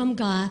Miracle from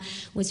God,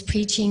 was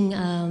preaching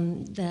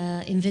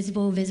the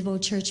Invisible Visible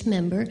Church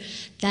member.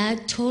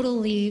 That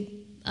totally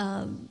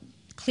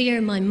clear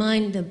in my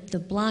mind the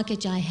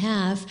blockage I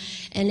have,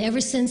 and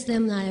ever since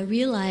then I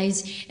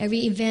realized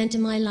every event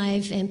in my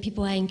life and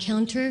people I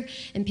encounter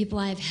and people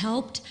I've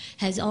helped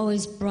has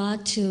always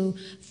brought to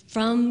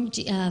from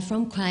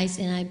Christ,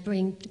 and I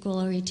bring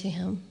glory to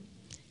Him.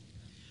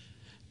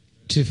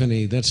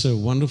 Tiffany, that's a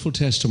wonderful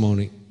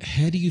testimony.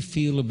 How do you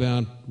feel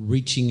about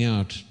reaching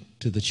out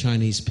to the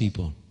Chinese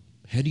people?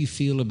 How do you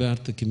feel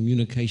about the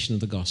communication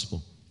of the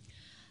gospel?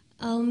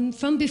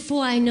 From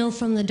before, I know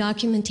from the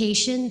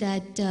documentation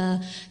that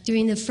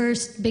during the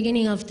first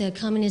beginning of the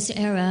communist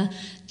era,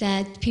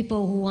 that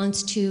people who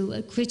wants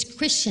to,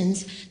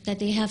 Christians, that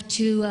they have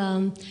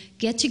to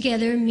get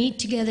together, meet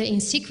together in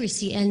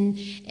secrecy, and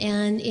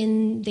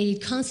they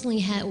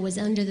constantly was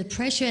under the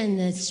pressure and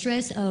the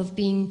stress of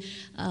being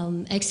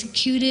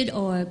executed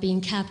or being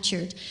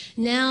captured.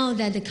 Now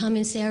that the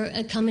communist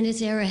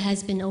era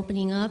has been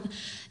opening up,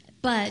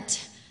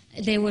 but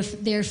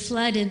they're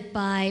flooded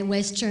by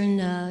Western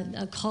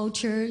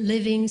culture,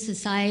 living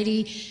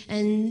society,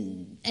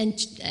 and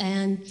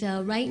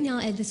right now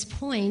at this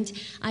point,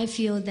 I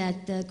feel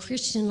that the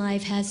Christian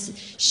life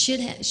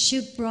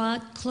should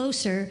brought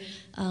closer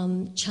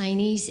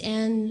Chinese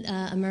and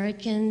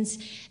Americans,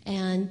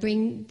 and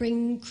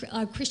bring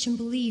our Christian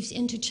beliefs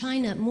into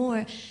China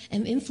more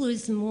and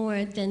influence them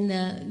more than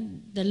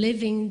the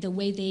living, the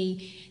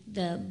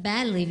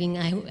bad living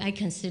I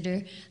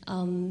consider.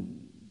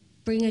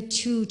 Bring a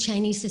true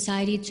Chinese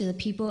society to the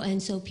people,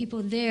 and so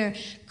people there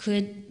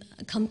could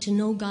come to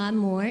know God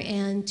more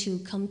and to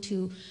come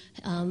to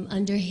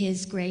under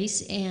His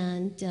grace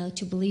and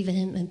to believe in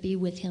Him and be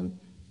with Him.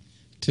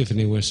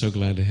 Tiffany, we're so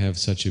glad to have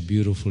such a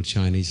beautiful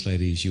Chinese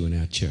lady as you in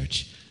our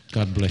church.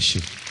 God bless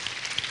you.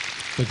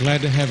 We're glad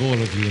to have all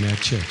of you in our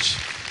church.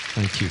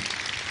 Thank you.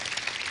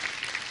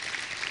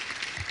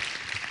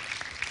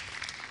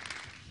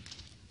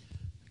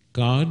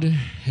 God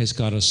has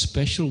got a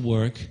special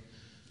work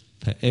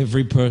for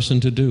every person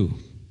to do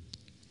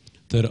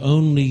that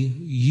only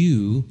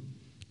you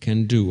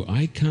can do.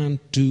 I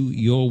can't do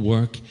your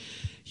work.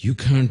 You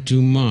can't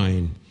do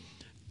mine.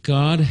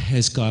 God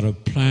has got a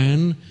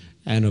plan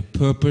and a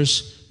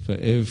purpose for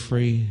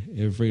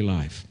every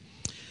life.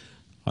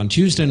 On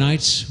Tuesday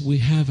nights, we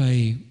have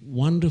a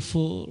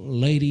wonderful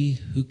lady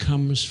who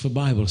comes for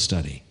Bible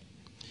study.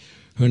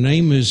 Her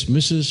name is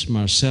Mrs.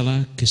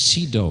 Marcella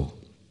Casido.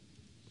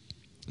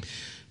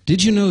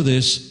 Did you know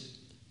this?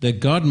 That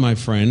God, my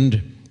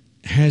friend,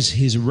 has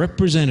His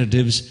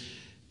representatives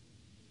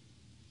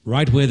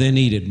right where they're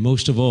needed,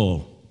 most of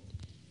all.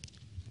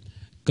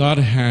 God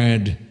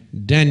had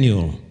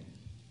Daniel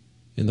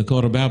in the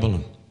court of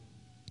Babylon.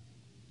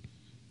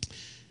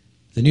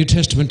 The New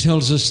Testament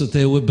tells us that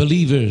there were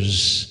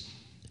believers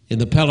in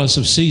the palace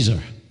of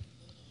Caesar.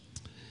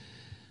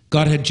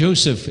 God had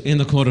Joseph in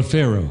the court of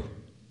Pharaoh.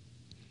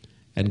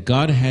 And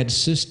God had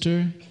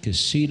Sister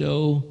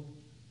Casido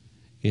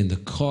in the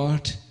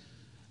court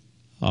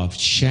of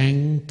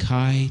Chiang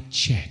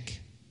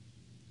Kai-shek,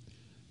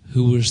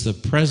 who was the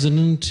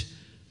president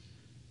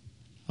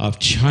of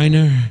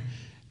China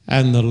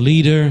and the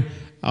leader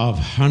of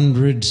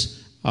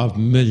hundreds of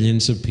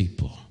millions of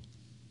people.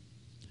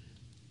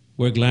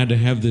 We're glad to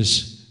have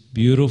this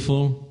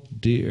beautiful,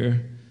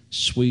 dear,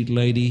 sweet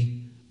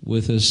lady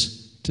with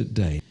us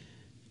today.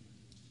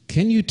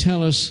 Can you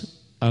tell us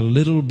a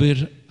little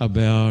bit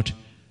about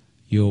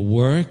your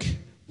work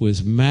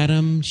with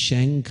Madam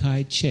Chiang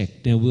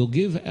Kai-shek? Now, we'll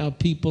give our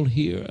people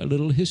here a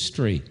little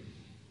history.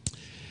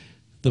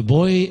 The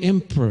boy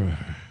emperor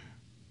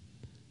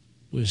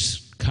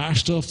was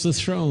cast off the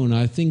throne,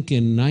 I think,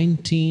 in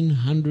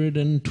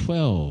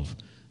 1912,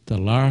 the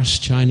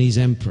last Chinese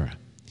emperor.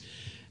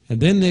 And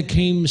then there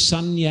came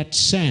Sun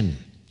Yat-sen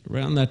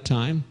around that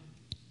time.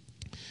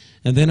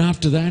 And then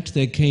after that,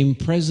 there came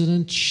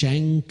President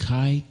Chiang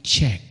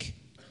Kai-shek.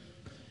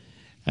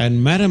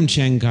 And Madam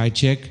Chiang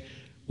Kai-shek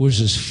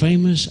was as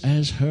famous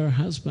as her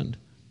husband.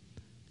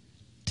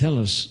 Tell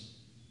us,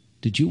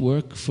 did you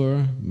work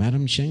for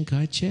Madam Chiang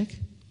Kai-shek?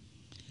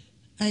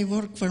 I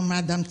worked for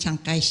Madam Chiang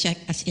Kai-shek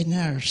as a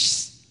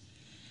nurse.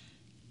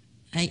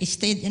 I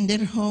stayed in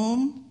their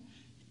home,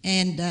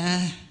 and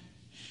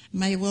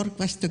my work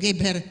was to give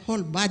her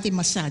whole body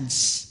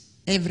massage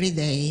every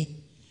day,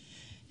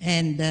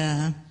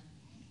 and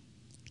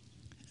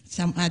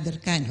some other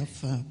kind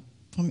of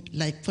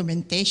like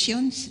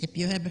fomentations, if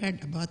you have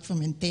heard about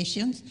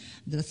fomentations,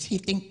 those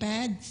heating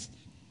pads.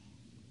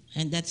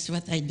 And that's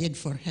what I did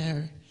for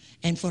her.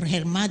 And for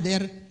her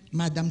mother,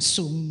 Madam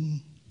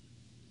Sung.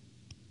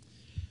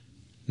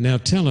 Now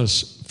tell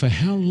us, for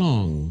how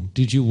long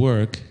did you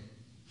work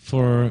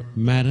for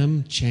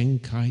Madam Chiang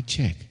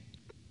Kai-shek?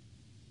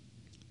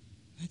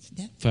 What's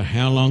that? For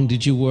how long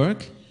did you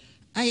work?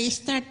 I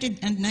started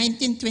in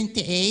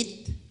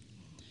 1928,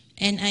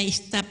 and I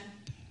stopped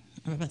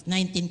about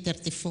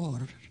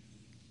 1934.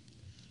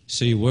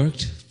 So you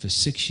worked for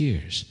 6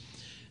 years.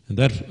 And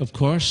that, of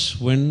course,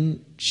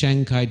 when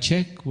Chiang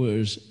Kai-shek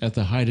was at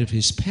the height of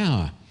his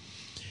power.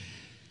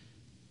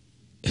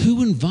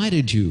 Who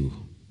invited you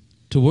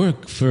to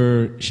work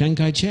for Chiang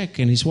Kai-shek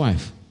and his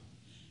wife?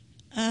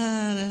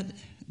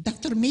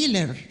 Dr.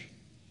 Miller,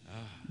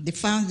 the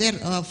founder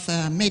of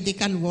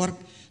medical work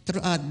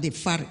throughout the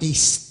Far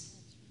East.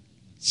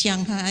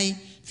 Shanghai,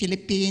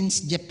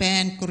 Philippines,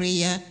 Japan,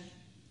 Korea,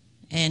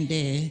 and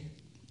the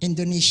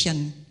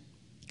Indonesian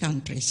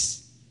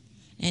countries.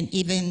 And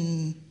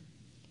even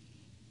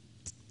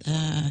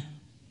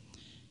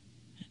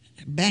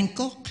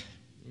Bangkok.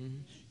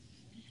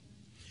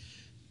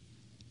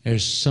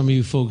 As some of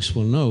you folks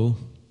will know,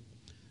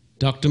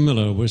 Dr.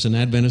 Miller was an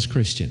Adventist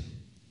Christian.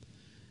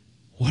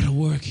 What a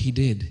work he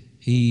did.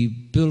 He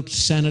built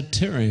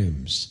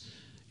sanitariums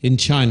in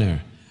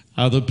China,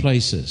 other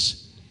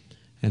places.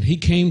 And he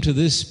came to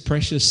this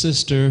precious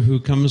sister who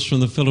comes from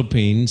the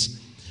Philippines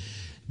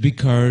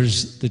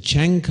because the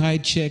Chiang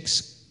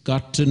Kai-sheks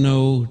got to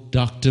know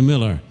Dr.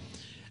 Miller.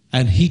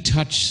 And he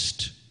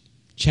touched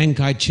Chiang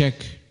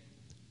Kai-shek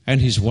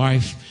and his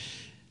wife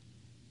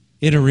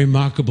in a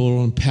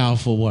remarkable and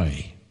powerful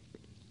way.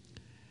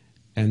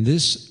 And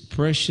this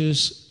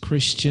precious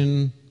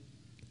Christian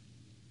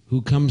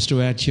who comes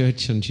to our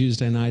church on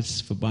Tuesday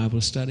nights for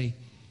Bible study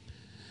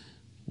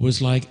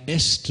was like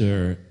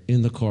Esther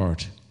in the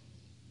court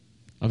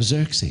of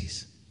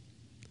Xerxes,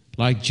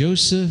 like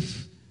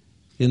Joseph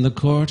in the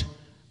court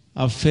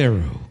of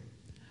Pharaoh.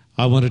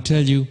 I want to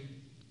tell you,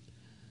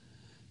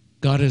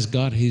 God has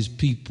got his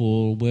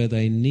people where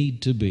they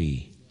need to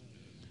be.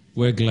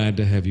 We're glad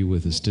to have you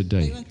with us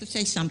today. I want to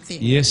say something.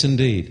 Yes,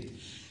 indeed.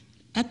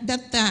 At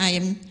that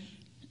time,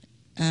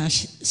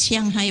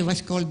 Shanghai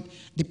was called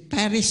the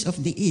Paris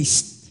of the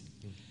East.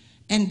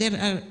 And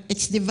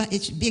it's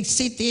a big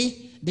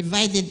city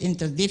divided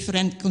into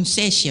different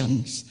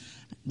concessions.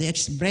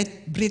 There's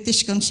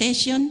British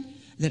concession,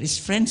 there is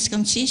French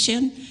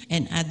concession,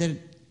 and other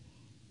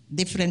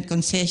different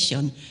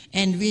concession.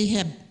 And we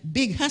have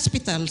big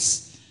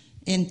hospitals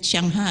in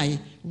Shanghai.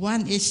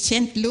 One is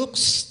St.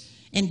 Luke's,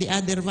 and the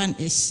other one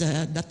is,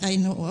 that I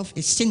know of,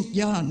 is St.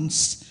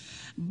 John's.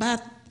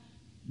 But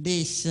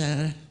this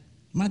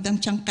Madam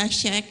Chiang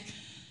Kai-shek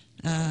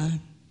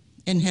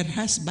and her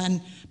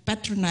husband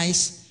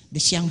patronized the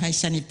Shanghai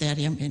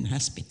Sanitarium and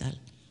Hospital,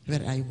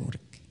 where I work.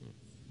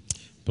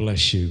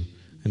 Bless you.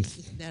 And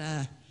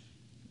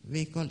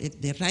We call it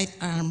the right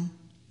arm.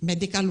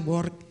 Medical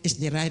work is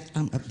the right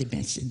arm of the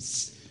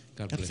message.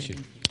 God bless you.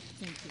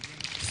 Thank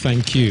you.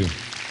 Thank you.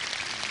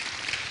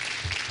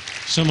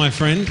 So, my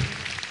friend,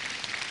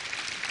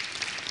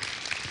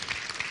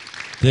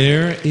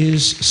 there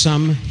is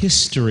some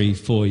history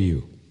for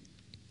you.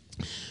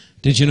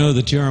 Did you know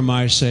that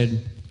Jeremiah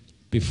said,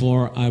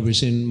 "Before I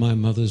was in my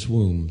mother's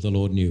womb, the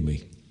Lord knew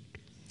me"?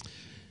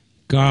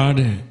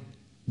 God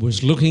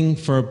was looking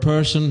for a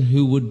person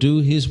who would do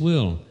his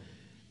will,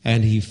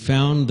 and he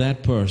found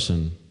that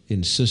person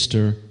in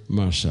Sister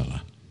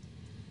Marcella.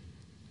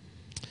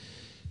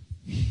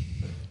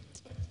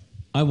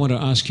 I want to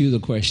ask you the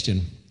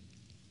question.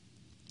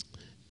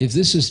 If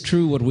this is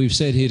true, what we've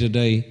said here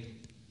today,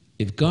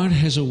 if God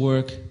has a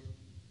work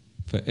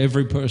for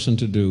every person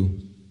to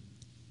do,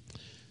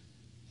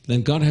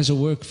 then God has a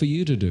work for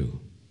you to do.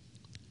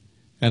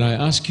 And I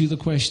ask you the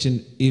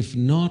question, if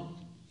not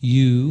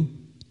you,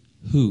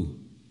 who?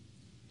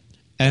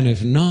 And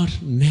if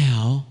not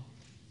now,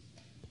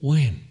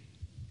 when?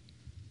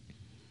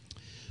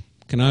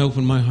 Can I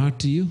open my heart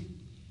to you?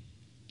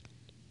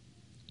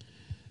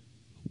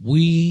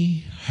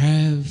 We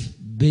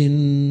have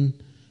been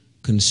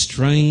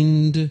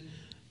constrained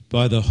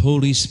by the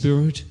Holy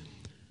Spirit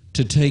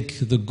to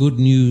take the good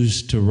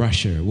news to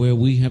Russia, where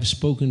we have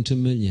spoken to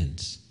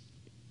millions.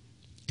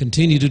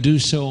 Continue to do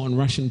so on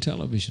Russian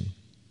television.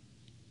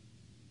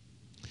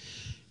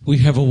 We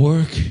have a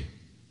work,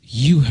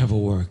 you have a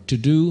work to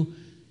do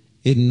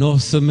in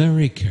North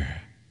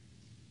America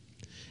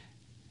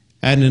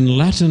and in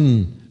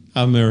Latin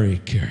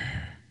America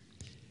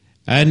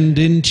and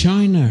in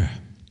China.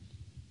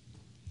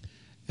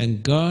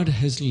 And God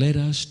has led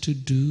us to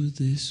do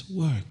this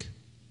work.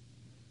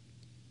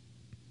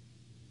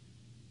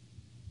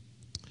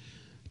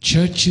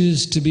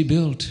 Churches to be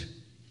built,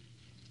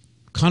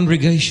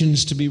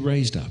 congregations to be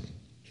raised up.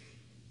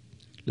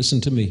 Listen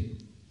to me.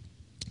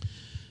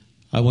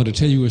 I want to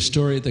tell you a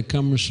story that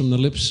comes from the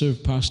lips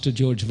of Pastor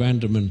George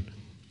Vanderman,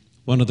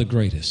 one of the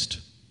greatest,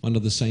 one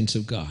of the saints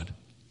of God.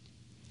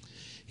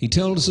 He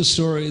tells a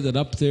story that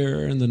up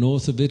there in the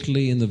north of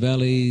Italy, in the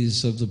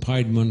valleys of the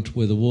Piedmont,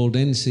 where the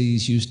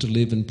Waldenses used to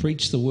live and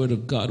preach the word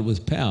of God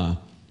with power,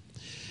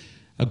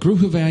 a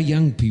group of our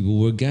young people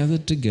were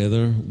gathered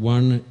together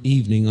one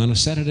evening on a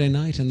Saturday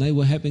night, and they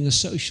were having a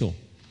social.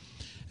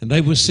 And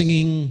they were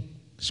singing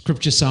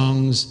scripture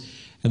songs,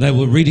 and they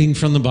were reading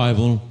from the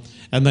Bible,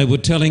 and they were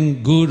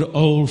telling good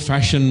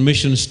old-fashioned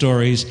mission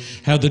stories,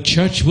 how the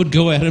church would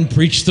go out and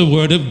preach the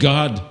word of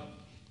God.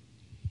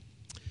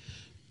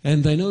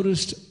 And they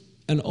noticed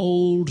an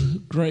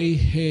old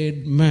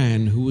gray-haired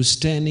man who was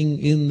standing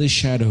in the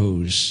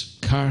shadows,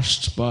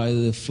 cast by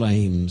the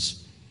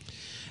flames.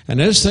 And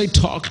as they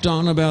talked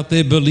on about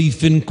their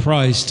belief in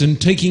Christ and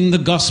taking the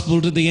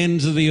gospel to the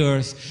ends of the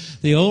earth,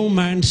 the old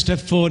man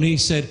stepped forward and he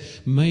said,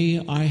 "May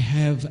I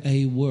have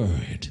a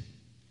word?"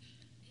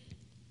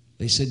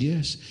 They said,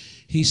 "Yes."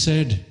 He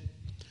said,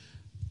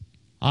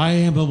 "I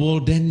am a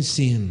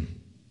Waldensian.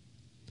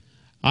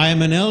 I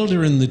am an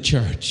elder in the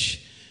church."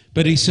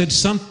 But he said,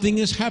 "Something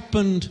has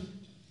happened.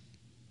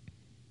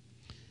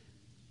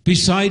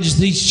 Besides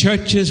these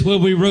churches where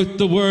we wrote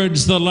the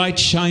words, 'The light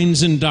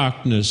shines in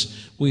darkness,'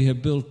 we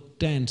have built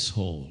dance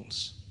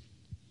halls."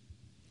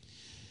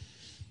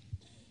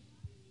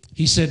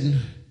 He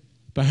said,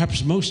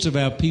 "Perhaps most of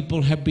our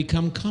people have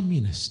become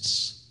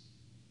communists.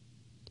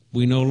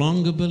 We no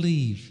longer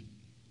believe.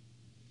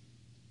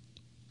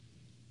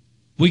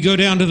 We go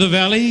down to the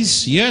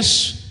valleys,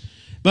 yes,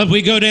 but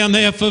we go down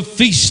there for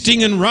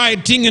feasting and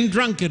rioting and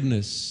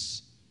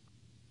drunkenness."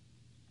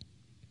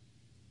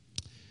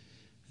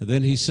 And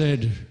then he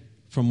said,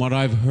 "From what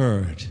I've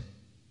heard,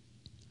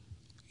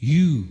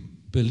 you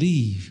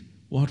believe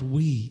what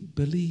we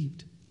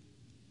believed."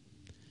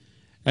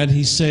 And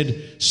he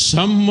said,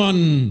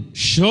 "Someone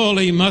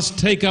surely must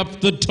take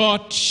up the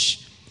torch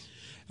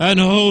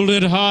and hold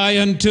it high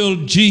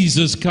until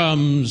Jesus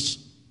comes."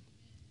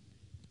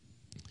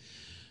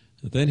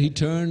 Then he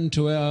turned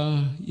to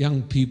our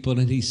young people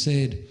and he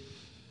said,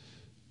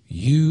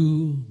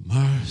 "You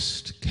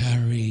must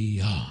carry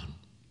on.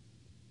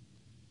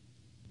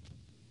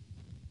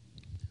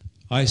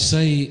 I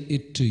say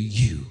it to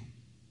you.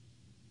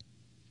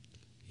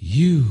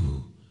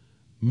 You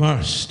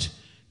must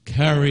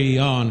carry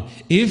on.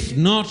 If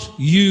not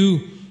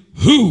you,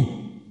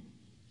 who?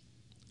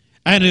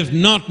 And if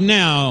not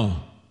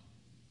now,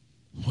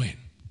 when?"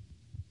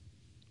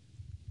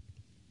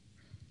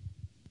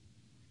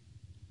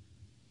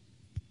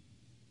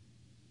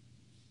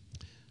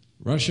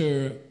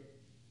 Russia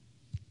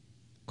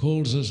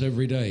calls us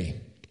every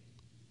day.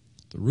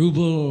 The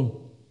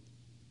ruble,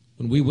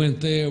 when we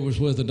went there,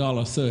 was worth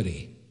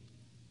 $1.30.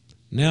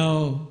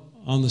 Now,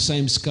 on the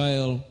same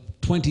scale,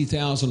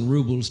 20,000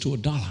 rubles to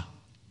 $1.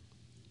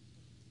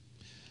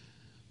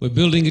 We're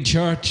building a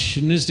church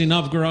in Nizhny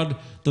Novgorod.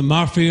 The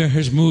mafia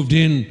has moved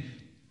in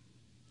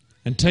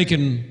and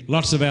taken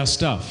lots of our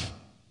stuff.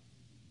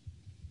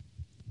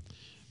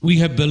 We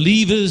have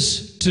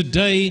believers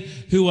today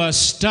who are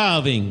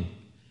starving.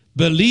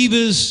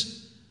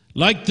 Believers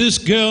like this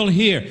girl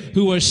here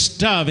who are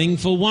starving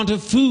for want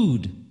of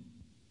food.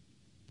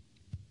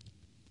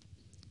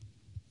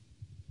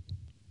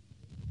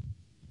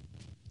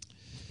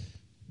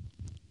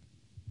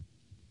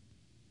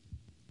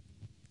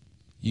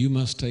 You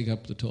must take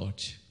up the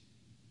torch.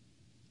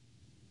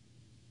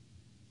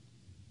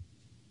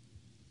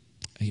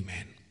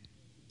 Amen.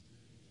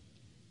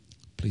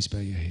 Please bow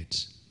your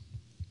heads.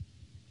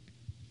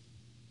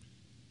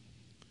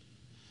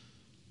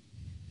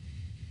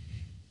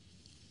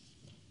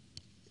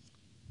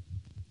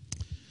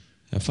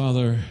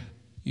 Father,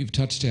 you've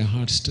touched our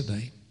hearts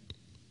today.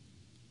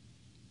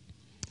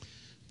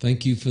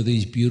 Thank you for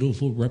these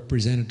beautiful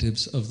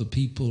representatives of the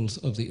peoples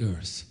of the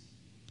earth.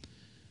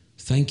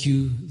 Thank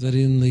you that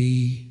in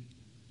the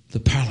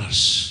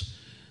palace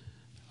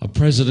of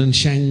President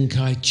Chiang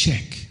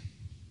Kai-shek,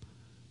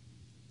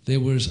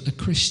 there was a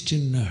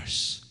Christian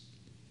nurse.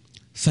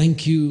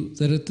 Thank you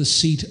that at the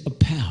seat of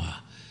power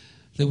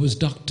there was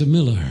Dr.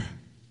 Miller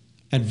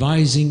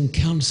advising,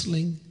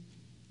 counseling,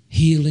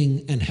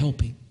 healing, and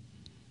helping.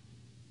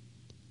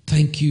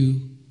 Thank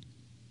you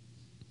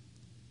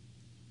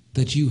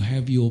that you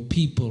have your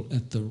people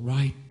at the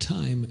right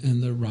time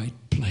and the right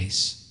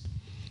place.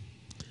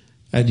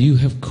 And you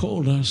have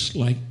called us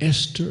like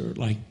Esther,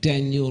 like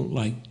Daniel,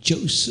 like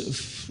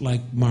Joseph,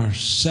 like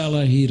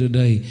Marcella here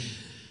today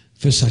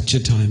for such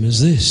a time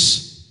as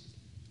this.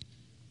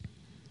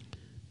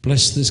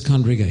 Bless this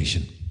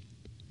congregation.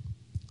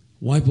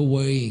 Wipe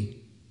away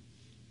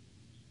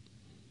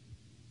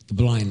the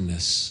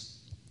blindness,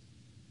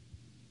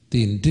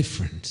 the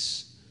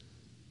indifference,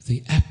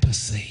 the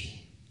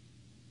apathy,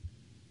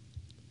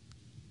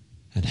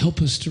 and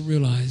help us to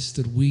realize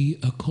that we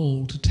are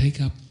called to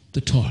take up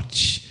the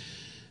torch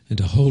and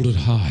to hold it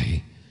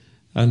high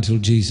until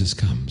Jesus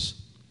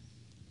comes.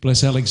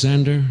 Bless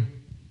Alexander,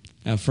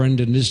 our friend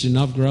in Nizhny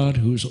Novgorod,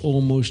 who's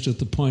almost at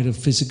the point of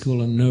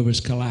physical and nervous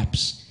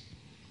collapse.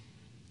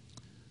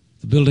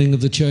 The building of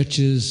the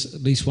churches,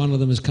 at least one of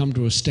them, has come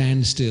to a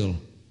standstill.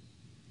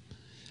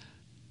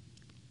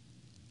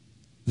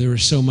 There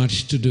is so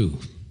much to do.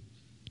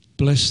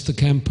 Bless the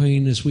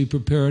campaign as we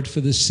prepare it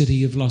for the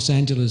city of Los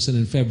Angeles, and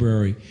in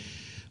February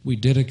we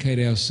dedicate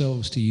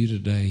ourselves to you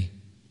today.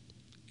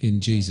 In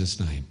Jesus'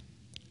 name,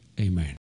 amen.